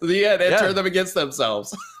Transformers. And turn them against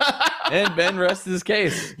themselves. And Ben rests his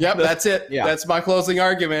case. Yep, that's it. Yeah. That's my closing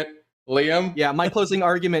argument. Liam? Yeah, my closing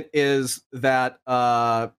argument is that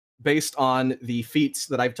based on the feats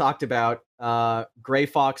that I've talked about, Gray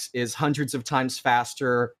Fox is hundreds of times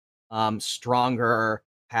faster, stronger,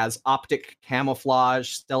 has optic camouflage,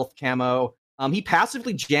 stealth camo. He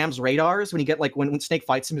passively jams radars when you get when Snake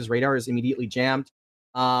fights him, his radar is immediately jammed.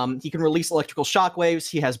 He can release electrical shockwaves.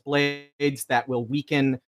 He has blades that will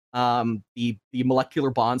weaken the molecular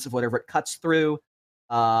bonds of whatever it cuts through.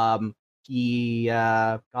 He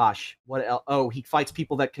what else? Oh, he fights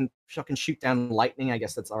people that can shoot down lightning. I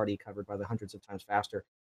guess that's already covered by the hundreds of times faster.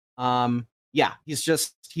 He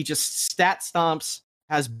just stat stomps,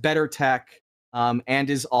 has better tech, and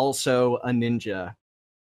is also a ninja.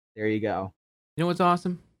 There you go. You know what's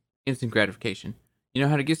awesome? Instant gratification. You know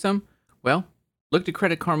how to get some? Well, look to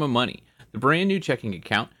Credit Karma Money, the brand new checking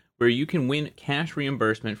account where you can win cash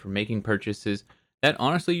reimbursement for making purchases that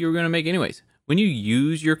honestly you were going to make anyways. When you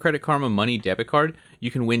use your Credit Karma Money debit card,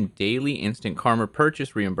 you can win daily instant Karma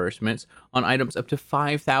purchase reimbursements on items up to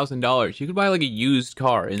 $5,000. You could buy like a used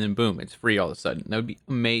car and then boom, it's free all of a sudden. That would be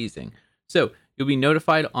amazing. So you'll be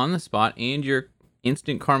notified on the spot and your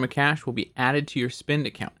instant Karma cash will be added to your spend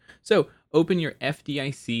account. So open your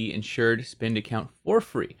FDIC insured spend account for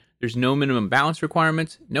free. There's no minimum balance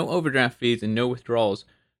requirements, no overdraft fees, and no withdrawals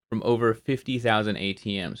from over 50,000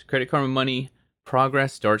 ATMs. Credit Karma Money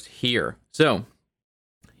progress starts here. So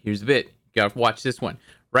here's the bit. You gotta watch this one.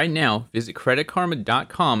 Right now, visit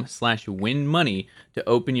creditkarma.com/winmoney to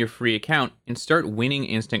open your free account and start winning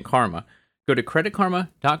instant karma. Go to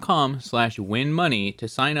creditkarma.com/winmoney to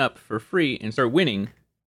sign up for free and start winning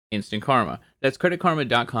instant karma. That's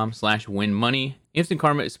creditkarma.com/winmoney. Instant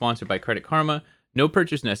Karma is sponsored by Credit Karma. No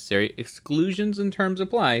purchase necessary. Exclusions and terms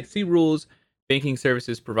apply. See rules. Banking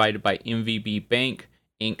services provided by MVB Bank,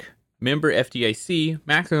 Inc. Member FDIC.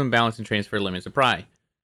 Maximum balance and transfer limits apply.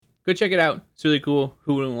 Go check it out. It's really cool.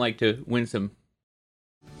 Who wouldn't like to win some?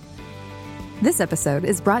 This episode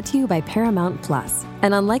is brought to you by Paramount Plus.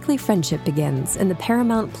 An unlikely friendship begins in the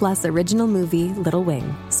Paramount Plus original movie Little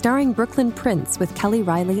Wing, starring Brooklyn Prince with Kelly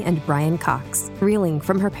Riley and Brian Cox. Reeling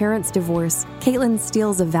from her parents' divorce, Caitlin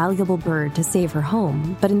steals a valuable bird to save her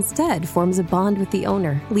home, but instead forms a bond with the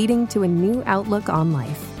owner, leading to a new outlook on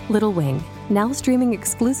life. Little Wing, now streaming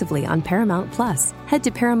exclusively on Paramount Plus. Head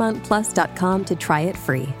to ParamountPlus.com to try it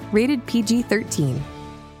free. Rated PG-13.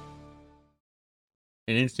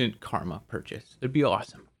 An instant karma purchase. That'd be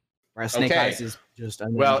awesome. Whereas Snake Okay. Eyes is just a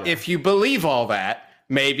ninja. Well, if you believe all that,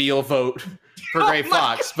 maybe you'll vote for Gray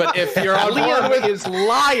Fox. But if you're on board Liam with is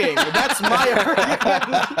lying. That's my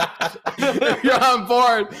argument. if you're on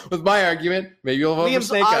board with my argument, maybe you'll vote for Liam's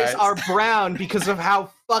Snake eyes Eyes. are brown because of how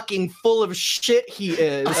fucking full of shit he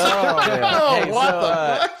is. Oh, Hey, what so, the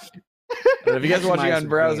fuck? If you guys are watching Maximize on the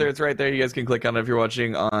browser, green. it's right there. You guys can click on it. If you're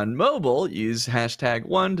watching on mobile, use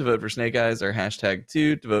 #1 to vote for Snake Eyes or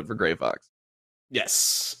 #2 to vote for Gray Fox.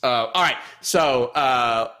 Yes. All right. So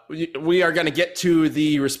we are going to get to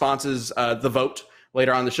the responses, the vote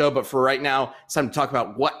later on in the show. But for right now, it's time to talk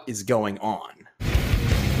about what is going on.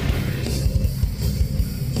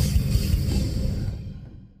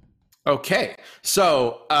 Okay.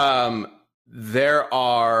 So there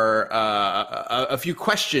are a few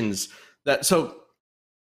questions that. So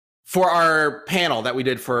for our panel that we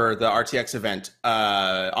did for the RTX event,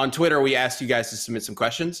 on Twitter, we asked you guys to submit some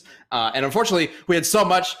questions. And unfortunately, we had so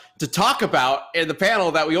much to talk about in the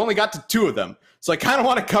panel that we only got to 2 of them. So I kind of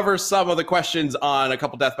want to cover some of the questions on a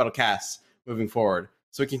couple Death Battle casts moving forward.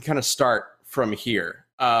 So we can kind of start from here.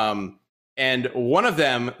 And one of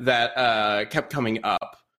them that kept coming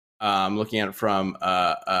up, looking at it from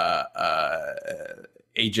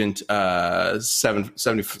Agent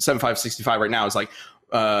 7565 right now, is like,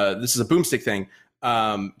 this is a boomstick thing.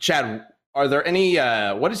 Chad, are there any,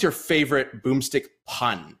 what is your favorite boomstick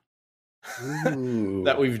pun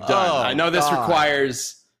that we've done? Oh, I know this God.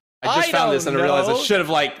 requires, I just I found this don't and I realized I know. should have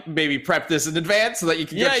like maybe prepped this in advance so that you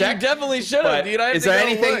can go Yeah, check. you definitely should But have, dude. I had is to there go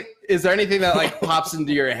anything, look. is there anything that like pops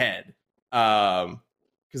into your head?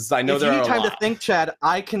 Because I know if there you are need a time to lot. think, Chad,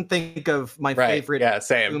 I can think of my Right. favorite Yeah,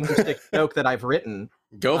 same. boomstick joke that I've written.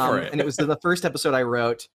 Go for it. And it was the first episode I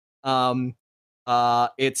wrote.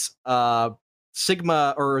 It's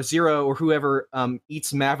Sigma or Zero or whoever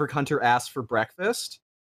eats Maverick Hunter ass for breakfast,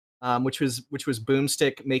 which was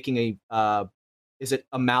Boomstick making a is it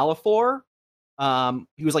a Malafor?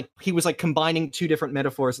 He was like combining 2 different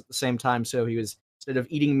metaphors at the same time. So he was, instead of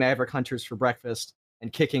eating Maverick Hunters for breakfast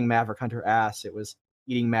and kicking Maverick Hunter ass, it was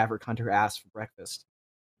eating Maverick Hunter ass for breakfast.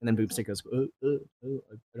 And then Boomstick goes, I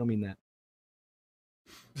don't mean that.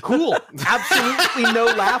 Cool. Absolutely no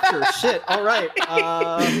laughter. Shit. All right.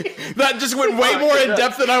 That just went way more in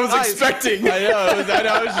depth than I was Guys. expecting. I know. I was just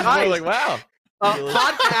Guys. like, wow.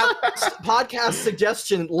 Podcast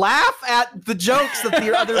suggestion: laugh at the jokes that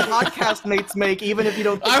your other podcast mates make, even if you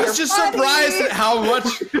don't. Think I was they're just funny. surprised at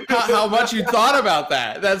how much you thought about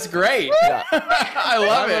that. That's great. I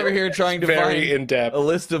love I'm over it. here trying to Very find in depth. a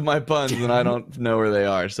list of my puns, and I don't know where they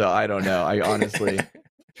are. So I don't know. I honestly,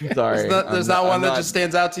 sorry. There's not one that just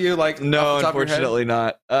stands out to you, like No, off the top of your head? unfortunately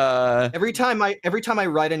not. Every time I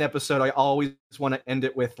write an episode, I always want to end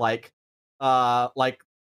it with like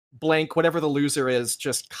blank, whatever the loser is.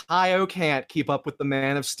 Just Kaio can't keep up with the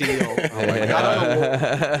Man of Steel. I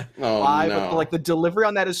don't know Oh why, no. but like the delivery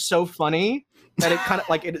on that is so funny that it kind of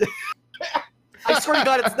like it. I swear to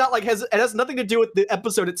God, it's not like it has nothing to do with the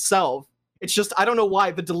episode itself. It's just I don't know why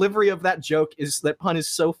the delivery of that pun is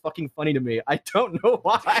so fucking funny to me. I don't know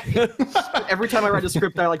why. Every time I write a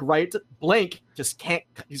script, I like write blank. Just can't.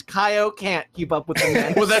 Kaio can't keep up with the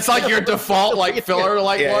man. Well, that's like your default like filler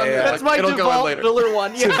like Yeah, one. yeah. That's my It'll go in default later. filler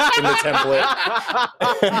one. Yeah. In the template.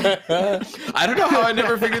 I don't know how I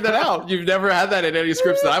never figured that out. You've never had that in any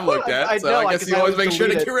scripts that I've looked at. I So know. I guess you always make sure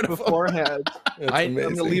to get rid of them. beforehand. That's I- I'm gonna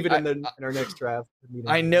amazing. leave it in our next draft. meeting.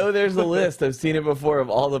 I know there's a list. I've seen it before of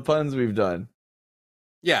all the puns we've done.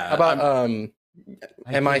 Yeah. How about I'm-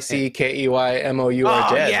 MICKEYMOUR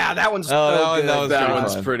Oh dead? yeah, that one's Oh, so that one- good. that was that pretty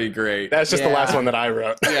one's fun. pretty great. That's just the last Yeah. one that I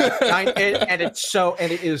wrote. Yeah. and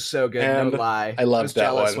it is so good. And no lie. I loved was that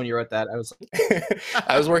jealous one. when you wrote that. I was like,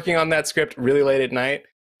 I was working on that script really late at night,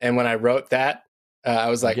 and when I wrote that, I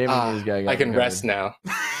was like, Gaming News guy got I can me rest now.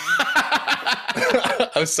 I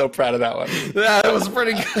was so proud of that one. That was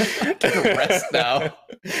pretty good. Can rest now.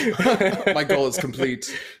 My goal is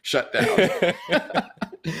complete. Shut down.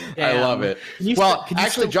 I love it. Well,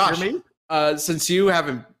 actually, Josh, since you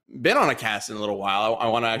haven't been on a cast in a little while, I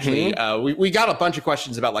want to actually, we got a bunch of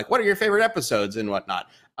questions about like, what are your favorite episodes and whatnot.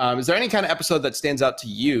 Is there any kind of episode that stands out to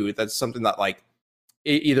you that's something that like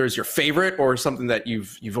either is your favorite or something that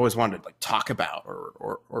you've always wanted to like talk about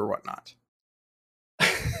or whatnot?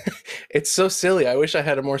 It's so silly. I wish I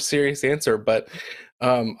had a more serious answer, but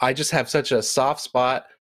I just have such a soft spot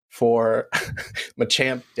for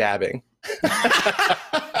Machamp dabbing.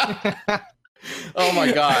 Oh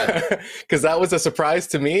my god. Because that was a surprise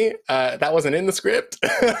to me. That wasn't in the script.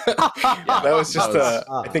 That was just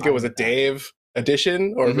I think it was a Dave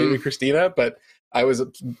addition or maybe Christina, but I was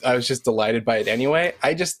just delighted by it anyway.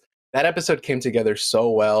 That episode came together so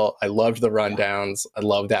well. I loved the rundowns. I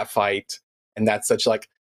loved that fight. And that's such like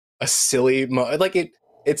a silly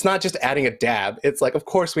it's not just adding a dab. It's like, of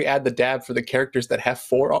course, we add the dab for the characters that have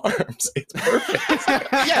 4 arms. It's perfect.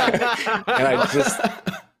 Yeah. And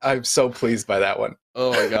I'm so pleased by that one.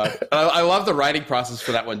 Oh my god. I love the writing process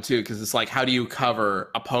for that one too, because it's like, how do you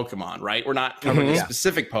cover a Pokemon, right? We're not covering a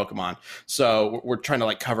specific Pokemon. So we're trying to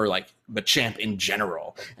like cover like Machamp in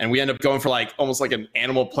general. And we end up going for like almost like an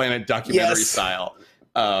Animal Planet documentary style.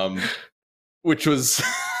 Which was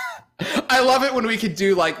I love it when we could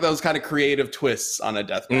do like those kind of creative twists on a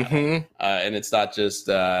death battle. And it's not just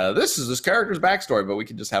this is this character's backstory, but we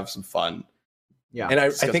can just have some fun. yeah. And I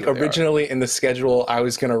Discuss think what they are. originally in the schedule, I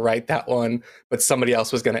was going to write that one, but somebody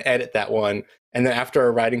else was going to edit that one. And then after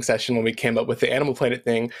our writing session, when we came up with the Animal Planet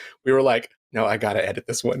thing, we were like, no, I got to edit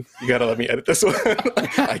this one. You got to let me edit this one.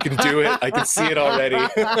 I can do it. I can see it already.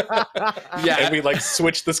 Yeah. And we like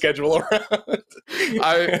switched the schedule around.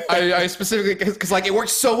 I specifically because like it worked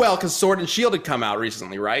so well because Sword and Shield had come out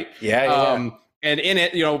recently, right? Yeah. And in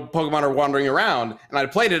it, you know, Pokemon are wandering around, and I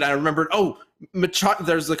played it. And I remembered, Machop.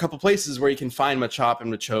 There's a couple places where you can find Machop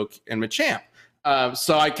and Machoke and Machamp.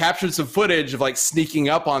 So I captured some footage of like sneaking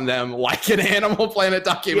up on them, like an Animal Planet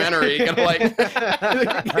documentary, and like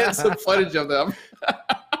get some footage of them.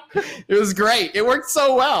 It was great. It worked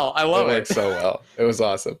so well. I love It it. worked so well. It was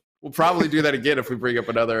awesome. We'll probably do that again if we bring up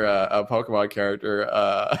another Pokemon character.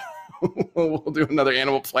 We'll do another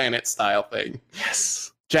Animal Planet style thing.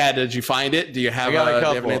 Yes. Chad, did you find it? Do you have, I got a do you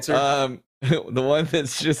have couple. an answer? The one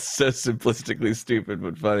that's just so simplistically stupid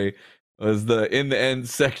but funny was the in the end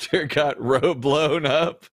sector got blown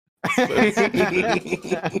up. But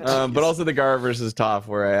also the Gara versus Toph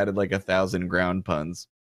where I added like 1,000 ground puns.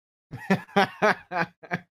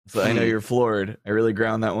 So I know you're floored. I really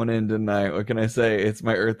ground that one in, didn't I? What can I say? It's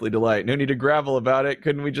my earthly delight. No need to gravel about it.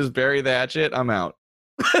 Couldn't we just bury the hatchet? I'm out.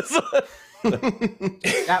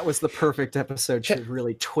 That was the perfect episode to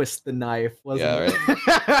really twist the knife, wasn't Yeah,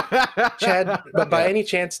 it? Chad, but by any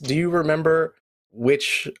chance, do you remember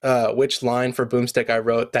which line for Boomstick I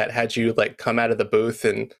wrote that had you like come out of the booth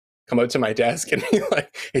and come up to my desk and be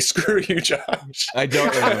like, "Hey, screw you, Josh"? I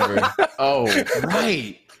don't remember. Oh,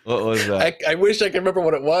 right. What was that? I wish I could remember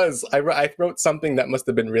what it was. I wrote something that must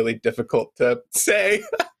have been really difficult to say.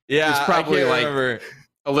 Yeah, It's probably I can't like- remember.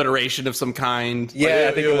 Alliteration of some kind. Yeah,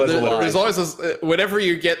 I think it was a lot. There's always this, whenever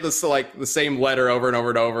you get this like the same letter over and over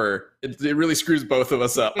and over, it really screws both of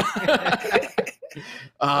us up.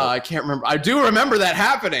 I can't remember. I do remember that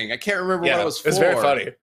happening. I can't remember what it was for. It was very funny.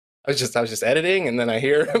 I was just editing, and then I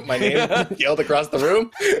hear my name yelled across the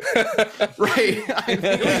room. Right.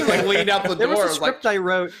 I was like leaned out the There door. was I a was like, script I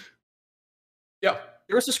wrote. yeah.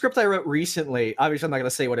 There was a script I wrote recently. Obviously, I'm not going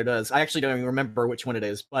to say what it is. I actually don't even remember which one it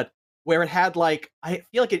is, but where it had like, I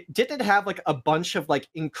feel like it didn't have like a bunch of like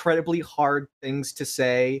incredibly hard things to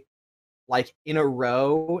say, like in a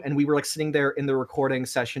row, and we were like sitting there in the recording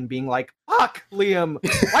session being like, fuck, Liam,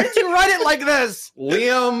 why did you write it like this?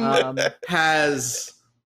 Liam has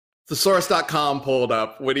thesaurus.com pulled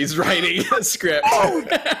up when he's writing a script.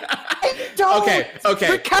 Don't.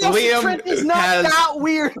 Okay. Recalcitrant is not that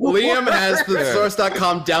weird. Liam has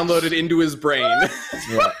thesaurus.com downloaded into his brain.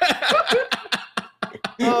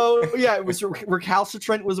 Oh yeah, it was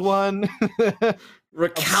recalcitrant was one.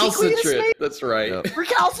 Recalcitrant. That's right. Yep.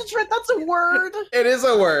 Recalcitrant, that's a word. It is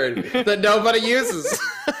a word that nobody uses.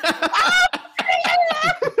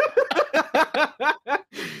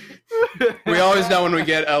 We always know when we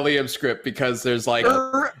get a Liam script because there's like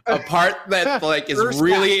a part that like is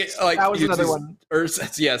really like that was another uses- one.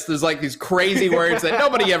 Yes, there's like these crazy words that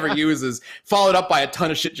nobody ever uses, followed up by a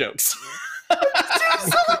ton of shit jokes.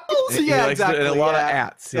 He Yeah, likes to- exactly. and a lot of yeah.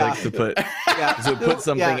 ats. He likes to put. Yeah. So put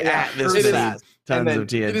something at this It is- many tons then of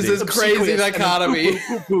TNT. It is this crazy Obsequious, and then dichotomy.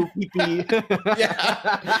 poop, poop, poop, pee, pee.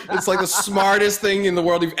 Yeah, it's like the smartest thing in the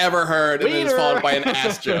world you've ever heard, and then it's Wiener. followed by an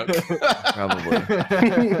ass joke. Probably.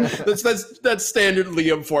 That's standard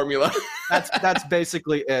Liam formula. That's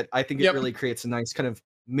basically it. I think it Yep. really creates a nice kind of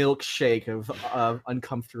milkshake of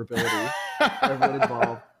uncomfortability for everyone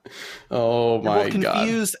involved. Oh They're my both god.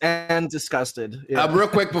 confused and disgusted. Yeah. Real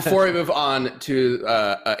quick before we move on to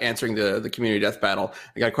answering the community death battle,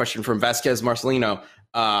 I got a question from Vasquez Marcelino,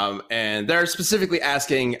 and they're specifically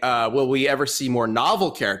asking, will we ever see more novel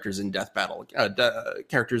characters in death battle,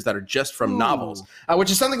 characters that are just from novels, which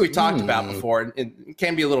is something we've talked about before, and it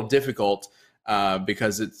can be a little difficult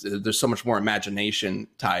because there's so much more imagination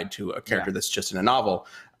tied to a character that's just in a novel.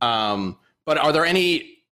 But are there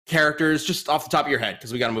any characters just off the top of your head,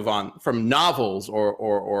 because we got to move on, from novels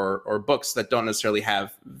or books that don't necessarily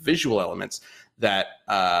have visual elements that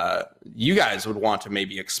you guys would want to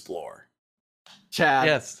maybe explore? Chad,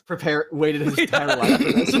 Yes. waited his entire life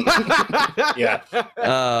for this. Yeah.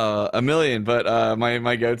 A million, but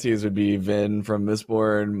my go-tos would be Vin from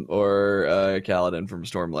Mistborn or Kaladin from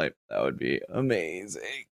Stormlight. That would be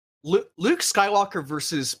amazing. Luke Skywalker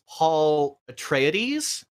versus Paul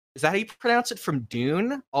Atreides. Is that how you pronounce it, from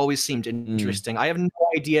Dune? Always seemed interesting. I have no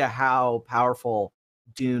idea how powerful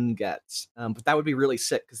Dune gets, but that would be really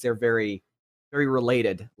sick because they're very, very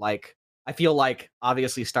related. Like, I feel like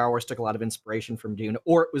obviously Star Wars took a lot of inspiration from Dune,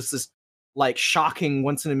 or it was this like shocking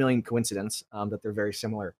once in a million coincidence that they're very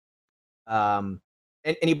similar. And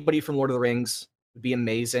anybody from Lord of the Rings would be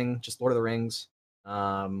amazing. Just Lord of the Rings.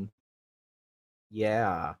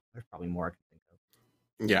 Yeah, there's probably more I can think of.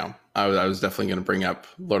 Yeah, I was definitely going to bring up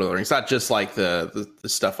Lord of the Rings, not just like the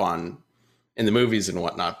stuff in the movies and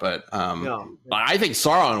whatnot, but I think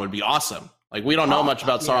Sauron would be awesome. Like, we don't know much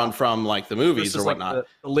about Sauron from like the movies Versus, or whatnot. Like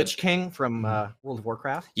the Lich King from World of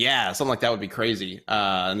Warcraft. Yeah, something like that would be crazy.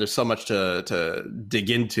 And there's so much to dig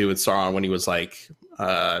into with Sauron when he was like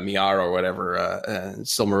Miar or whatever,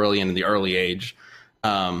 Silmarillion in the early age.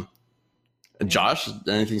 Josh,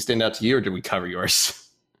 anything stand out to you, or did we cover yours?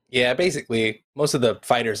 Yeah, basically, most of the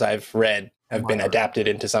fighters I've read have been adapted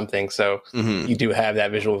into something, so you do have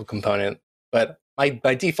that visual component. But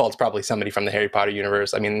by default, it's probably somebody from the Harry Potter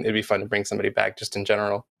universe. I mean, it'd be fun to bring somebody back just in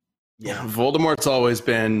general. Yeah, Voldemort's always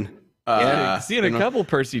been. Seeing a couple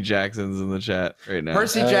Percy Jacksons in the chat right now.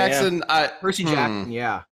 Percy Jackson. Percy Jackson,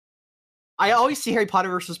 yeah. I always see Harry Potter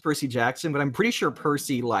versus Percy Jackson, but I'm pretty sure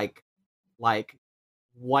Percy like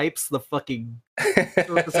wipes the fucking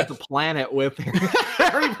surface of the planet with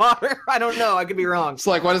Harry Potter. I don't know. I could be wrong. It's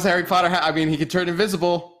like, what does Harry Potter have? I mean, he could turn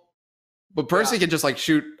invisible, but Percy can just like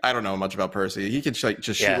shoot. I don't know much about Percy. He could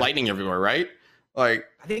just shoot lightning everywhere, right? Like,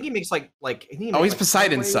 I think he makes like. he's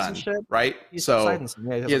Poseidon's son, right? He's so Poseidon's son.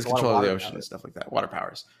 Yeah, he has like, a lot control of the water ocean and powers. stuff like that. Water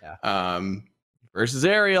powers. Yeah. Versus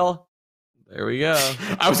Ariel. There we go.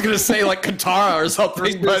 I was gonna say like Katara or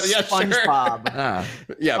something, but yeah, sure. SpongeBob.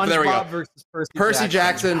 Yeah, but there we go. SpongeBob versus Percy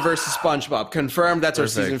Jackson versus SpongeBob. Confirmed. That's our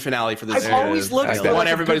Perfect. season finale for this I've series. always looked That's for the one like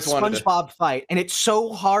a everybody's good wanted to- SpongeBob fight, and it's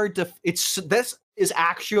so hard to. This is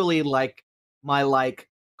actually like my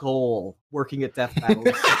goal working at Death Battle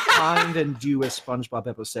is to find and do a SpongeBob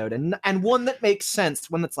episode, and one that makes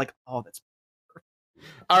sense. One that's like, oh, that's.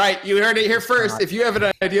 All right, you heard it here first. If you have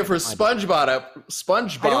an idea for a SpongeBob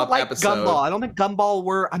I don't like episode, Gumball. I don't think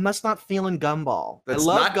Gumball. I'm just not feeling Gumball. that's I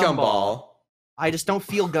love not Gumball. I just don't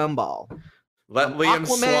feel Gumball. Let Liam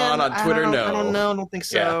Aquaman, Swan on Twitter know. I don't know. I don't think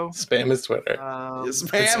so. Yeah, spam his Twitter.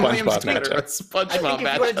 Spam SpongeBob Liam's Twitter. matchup. SpongeBob I think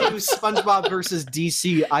if you want to do SpongeBob versus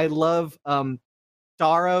DC, I love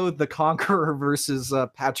Starro the Conqueror versus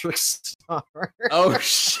Patrick Star. Oh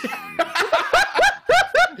shit!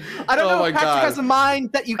 I don't Oh know. my Patrick God. has a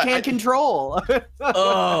mind that you can't control.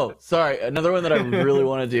 Oh, sorry. Another one that I really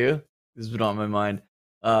want to do. This has been on my mind.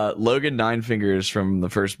 Logan Nine Fingers from the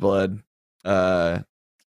First Blood. Or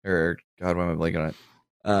God, why am I blanking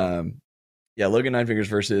on it? Yeah, Logan Nine Fingers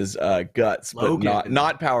versus Guts, but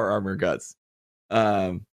not Power Armor Guts.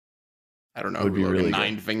 I don't know Would who be Logan really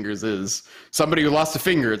Nine Fingers is. Somebody who lost a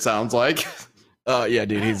finger, it sounds like. Yeah,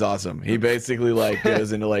 dude, he's awesome. He basically like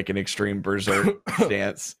goes into like an extreme berserk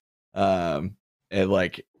stance, and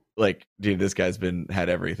like, dude, this guy's had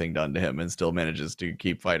everything done to him and still manages to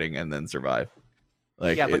keep fighting and then survive.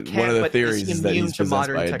 Like, Yeah, but one of the but theories is that immune he's to possessed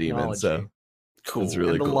modern by a demon. So technology Cool. it's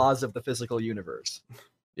really and the cool. laws of the physical universe.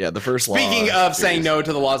 Yeah, the first law. Speaking of saying no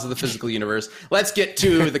to the laws of the physical universe, let's get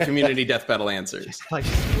to the community death battle answers. I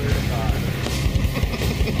swear to God.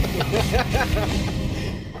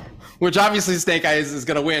 Which obviously Snake Eyes is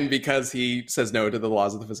going to win because he says no to the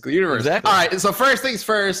laws of the physical universe. Exactly. All right, so first things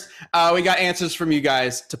first, we got answers from you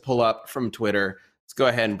guys to pull up from Twitter. Let's go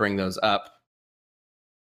ahead and bring those up.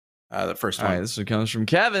 The first All one. right, this one comes from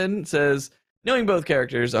Kevin. It says, knowing both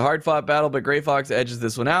characters, a hard-fought battle, but Gray Fox edges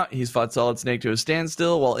this one out. He's fought Solid Snake to a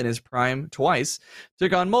standstill while in his prime twice,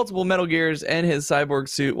 took on multiple Metal Gears, and his cyborg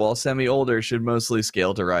suit, while semi-older, should mostly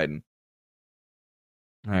scale to Raiden.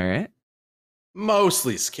 All right.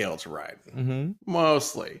 Mostly scale to Raiden. Mm-hmm.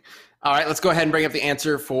 Mostly. All right, let's go ahead and bring up the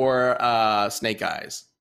answer for Snake Eyes.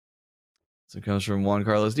 So it comes from Juan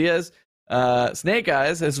Carlos Diaz. Snake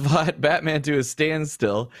Eyes has fought Batman to a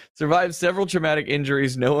standstill, survived several traumatic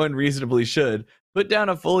injuries no one reasonably should, put down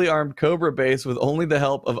a fully armed Cobra base with only the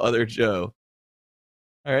help of Other Joe.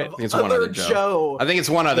 All right. I think it's one other Joe. I think it's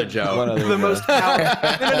one other Joe. One other The Joe. most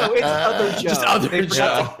no, it's Other Joe. Just Other They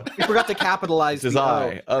forgot to capitalize Just the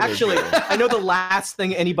I, O. Other Actually, Joe. I know the last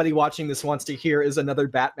thing anybody watching this wants to hear is another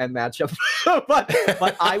Batman matchup,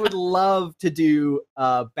 but I would love to do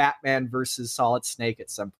Batman versus Solid Snake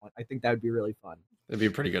at some point. I think that would be really fun. It'd be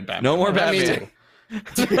a pretty good Batman. No more I mean,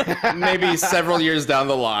 Batman. maybe several years down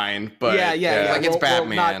the line, but Yeah. like it's Well,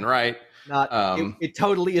 Batman, right? It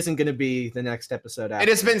totally isn't going to be the next episode after. It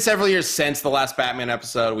has been several years since the last Batman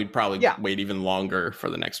episode. We'd probably Yeah. wait even longer for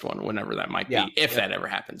the next one, whenever that might be, Yeah. if that ever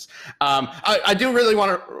happens. I do really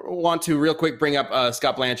want to real quick bring up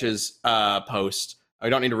Scott Blanch's post. I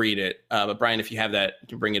don't need to read it, but Brian, if you have that, you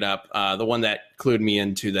can bring it up. The one that clued me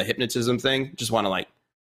into the hypnotism thing. Just want to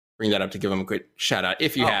bring that up to give him a quick shout out.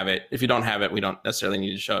 If you have it, if you don't have it, we don't necessarily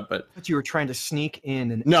need to show it. But you were trying to sneak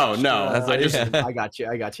in and No. That's what- yeah. I got you.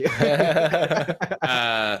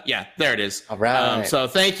 yeah, there it is. All right. So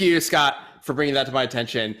thank you, Scott, for bringing that to my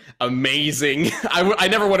attention. Amazing. I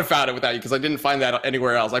never would have found it without you because I didn't find that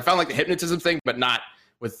anywhere else. I found the hypnotism thing, but not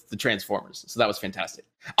with the Transformers. So that was fantastic.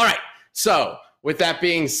 All right. So with that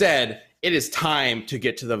being said, it is time to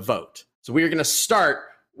get to the vote. So we are going to start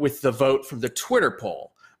with the vote from the Twitter poll.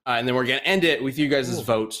 And then we're going to end it with you guys'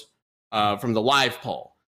 vote from the live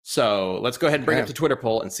poll. So let's go ahead and bring up the Twitter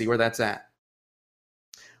poll and see where that's at.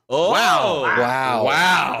 Oh, Wow.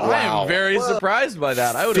 I am very surprised by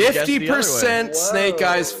that. I would have guessed the other way. 50% Snake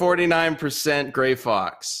Eyes, 49% Gray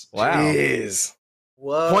Fox. Wow. Jeez.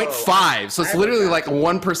 Whoa. 0.5. So it's literally like a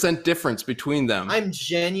 1% difference between them. I'm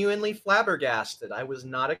genuinely flabbergasted. I was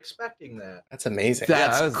not expecting that. That's amazing.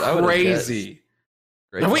 That's I would've crazy.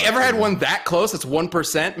 Great Have we Fox, ever had man. one that close? That's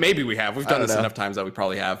 1%. Maybe we have. We've I done don't this know. enough times that we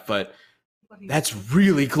probably have, but that's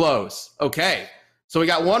really close. Okay. So we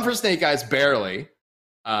got one for Snake Eyes, barely.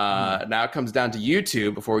 Now it comes down to you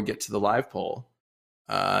two before we get to the live poll.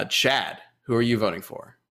 Chad, who are you voting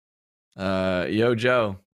for? Yo,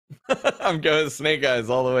 Joe. I'm going Snake Eyes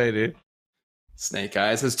all the way, dude. Snake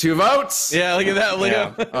Eyes has 2 votes. Yeah, look at that. Look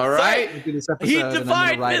Yeah. at All right. I'm gonna do this episode, He and I'm gonna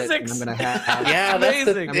defied write it, and physics. I'm gonna have Yeah, that's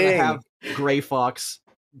the Amazing. I'm gonna thing. have Gray Fox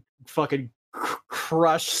fucking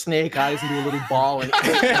crush Snake Eyes into a little ball and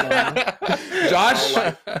Josh?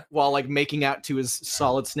 while making out to his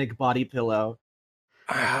Solid Snake body pillow.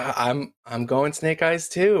 I'm going Snake Eyes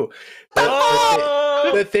too.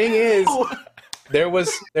 The thing is, there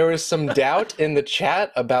was some doubt in the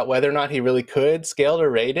chat about whether or not he really could scale to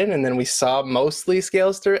Raiden, and then we saw mostly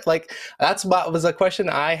scales to that's what was a question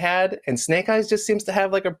I had. And Snake Eyes just seems to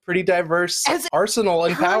have a pretty diverse arsenal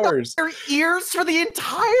and powers. Their ears for the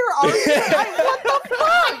entire argument. What the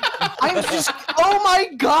fuck? I'm just. Oh my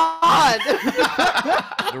god!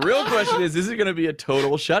 The real question is it going to be a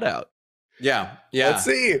total shutout? Yeah. Let's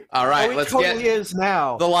see. All right. Oh, it let's totally get is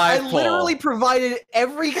now. the live I poll. literally provided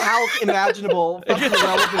every calc imaginable fucking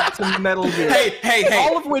relevant to Metal Gear. Hey.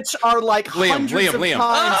 All of which are hundreds of Liam.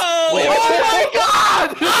 times. Oh, Oh my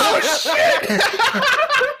god!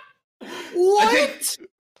 What?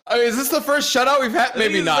 Is this the first shutout we've had?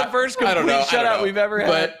 Maybe This is not. the first I don't complete know. shutout we've ever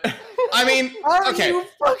had. But I mean, okay. You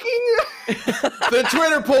fucking... The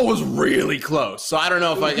Twitter poll was really close, so I don't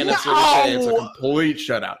know if I can necessarily say it's a complete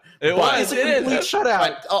shutout. It But- was. It's It a is. complete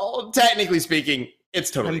shutout. But technically speaking, it's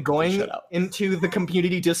totally I'm going a shutout. into the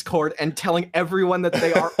community Discord and telling everyone that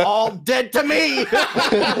they are all dead to me.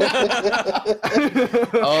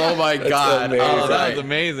 Oh my god! amazing. All Oh, that right. was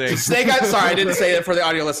amazing. Snake Eyes, sorry, I didn't say it for the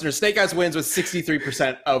audio listeners. Snake Eyes wins with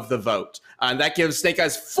 63% of the vote. And that gives Snake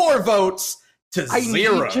Eyes 4 votes to I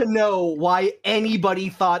 0. need to know why anybody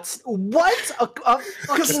thought what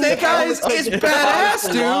Because Snake Eyes is badass,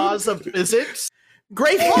 dude. Laws of physics.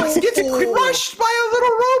 Gray Fox gets crushed by a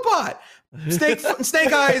little robot. Snake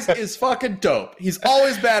Eyes is fucking dope. He's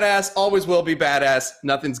always badass, always will be badass.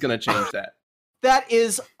 Nothing's gonna change that. That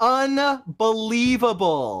is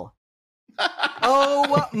unbelievable.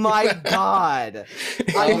 Oh my god!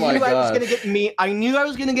 I Oh my knew I was God. gonna get I knew I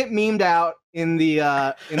was gonna get memed out in the.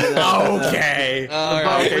 Okay. All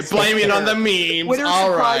right. Okay, blaming it on the memes. Twitter All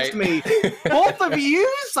surprised right. me. Both of you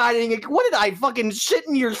citing it. What did I fucking shit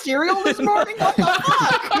in your cereal this morning? What the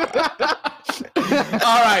fuck?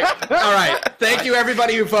 All right. Thank you,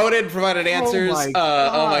 everybody who voted, provided answers. my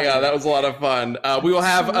Oh my God. god, that was a lot of fun. We will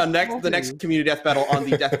have So the funny. next community death battle on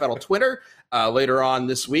the Death Battle Twitter later on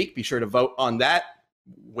this week. Be sure to vote on that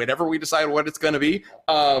whenever we decide what it's going to be.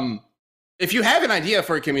 If you have an idea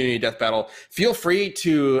for a community death battle, feel free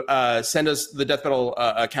to send us the Death Battle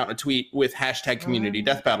account a tweet with hashtag community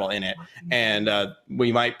death battle in it, and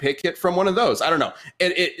we might pick it from one of those. I don't know.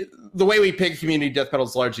 The way we pick community death battle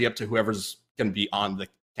is largely up to whoever's going to be on the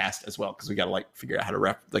cast as well, because we got to figure out how to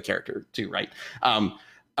rep the character too, right?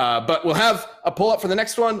 But we'll have a pull up for the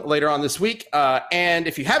next one later on this week. And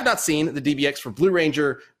if you have not seen the DBX for Blue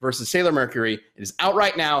Ranger versus Sailor Mercury, it is out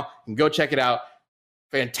right now. You can go check it out.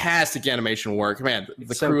 Fantastic animation work. Man, the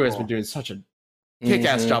It's so crew has cool. been doing such a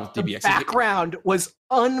kick-ass job with The DBX. background was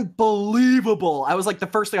unbelievable. I was like, the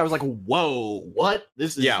first thing I was like, whoa, what?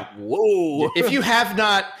 This is whoa. If you've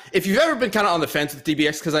ever been kind of on the fence with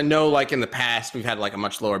DBX, because I know in the past we've had a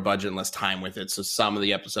much lower budget and less time with it, so some of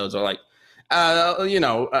the episodes are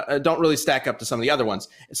don't really stack up to some of the other ones.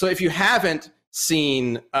 So if you haven't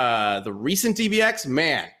seen the recent DBX,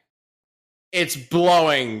 man, it's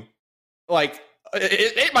blowing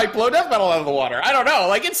it might blow Death Battle out of the water. I don't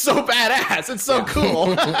know. It's so badass. It's so cool.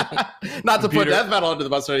 Not to put Death Battle under the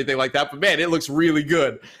bus or anything like that, but man, it looks really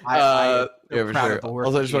good. I'm so yeah, for proud sure. of the work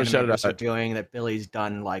Also, I that just the wanna shout it animators are out. doing that Billy's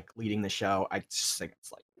done, leading the show. I just think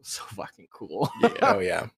it's so fucking cool. Oh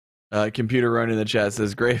yeah. Computer Run in the chat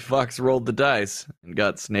says Gray Fox rolled the dice and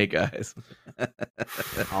got Snake Eyes.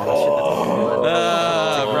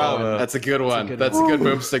 Bravo. That's a good one. good That's a good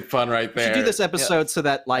boomstick pun right We there. should do this episode so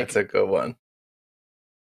that That's a good one.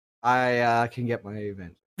 I can get my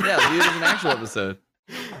event. Yeah, do it as an actual episode.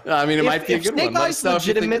 I mean, it might be a if good Snake one. Let Eyes us know if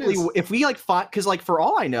you think it legitimately, is. if we fought, because for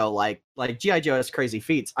all I know, like GI Joe has crazy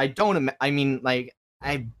feats. I don't.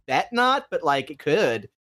 I bet not, but it could.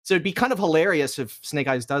 So it'd be kind of hilarious if Snake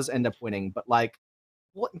Eyes does end up winning. But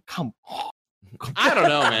what? Come on. I don't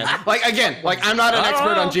know, man. Again, I'm not an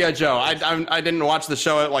expert on GI Joe. I didn't watch the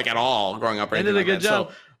show at all growing up. Or They did anything a like good that.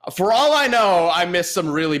 job. So, for all I know, I missed some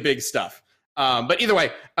really big stuff. But either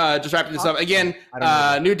way, just wrapping this up again.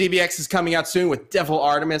 New DBX is coming out soon with Devil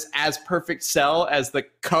Artemis as Perfect Cell as the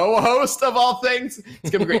co-host of all things.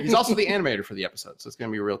 It's gonna be great. He's also the animator for the episode, so it's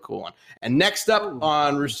gonna be a real cool one. And next up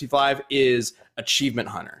on Rooster Teeth Live is Achievement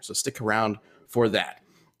Hunter. So stick around for that.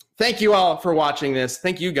 Thank you all for watching this.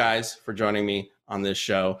 Thank you guys for joining me on this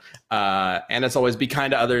show. And as always, be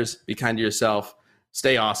kind to others. Be kind to yourself.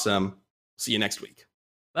 Stay awesome. See you next week.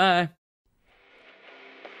 Bye.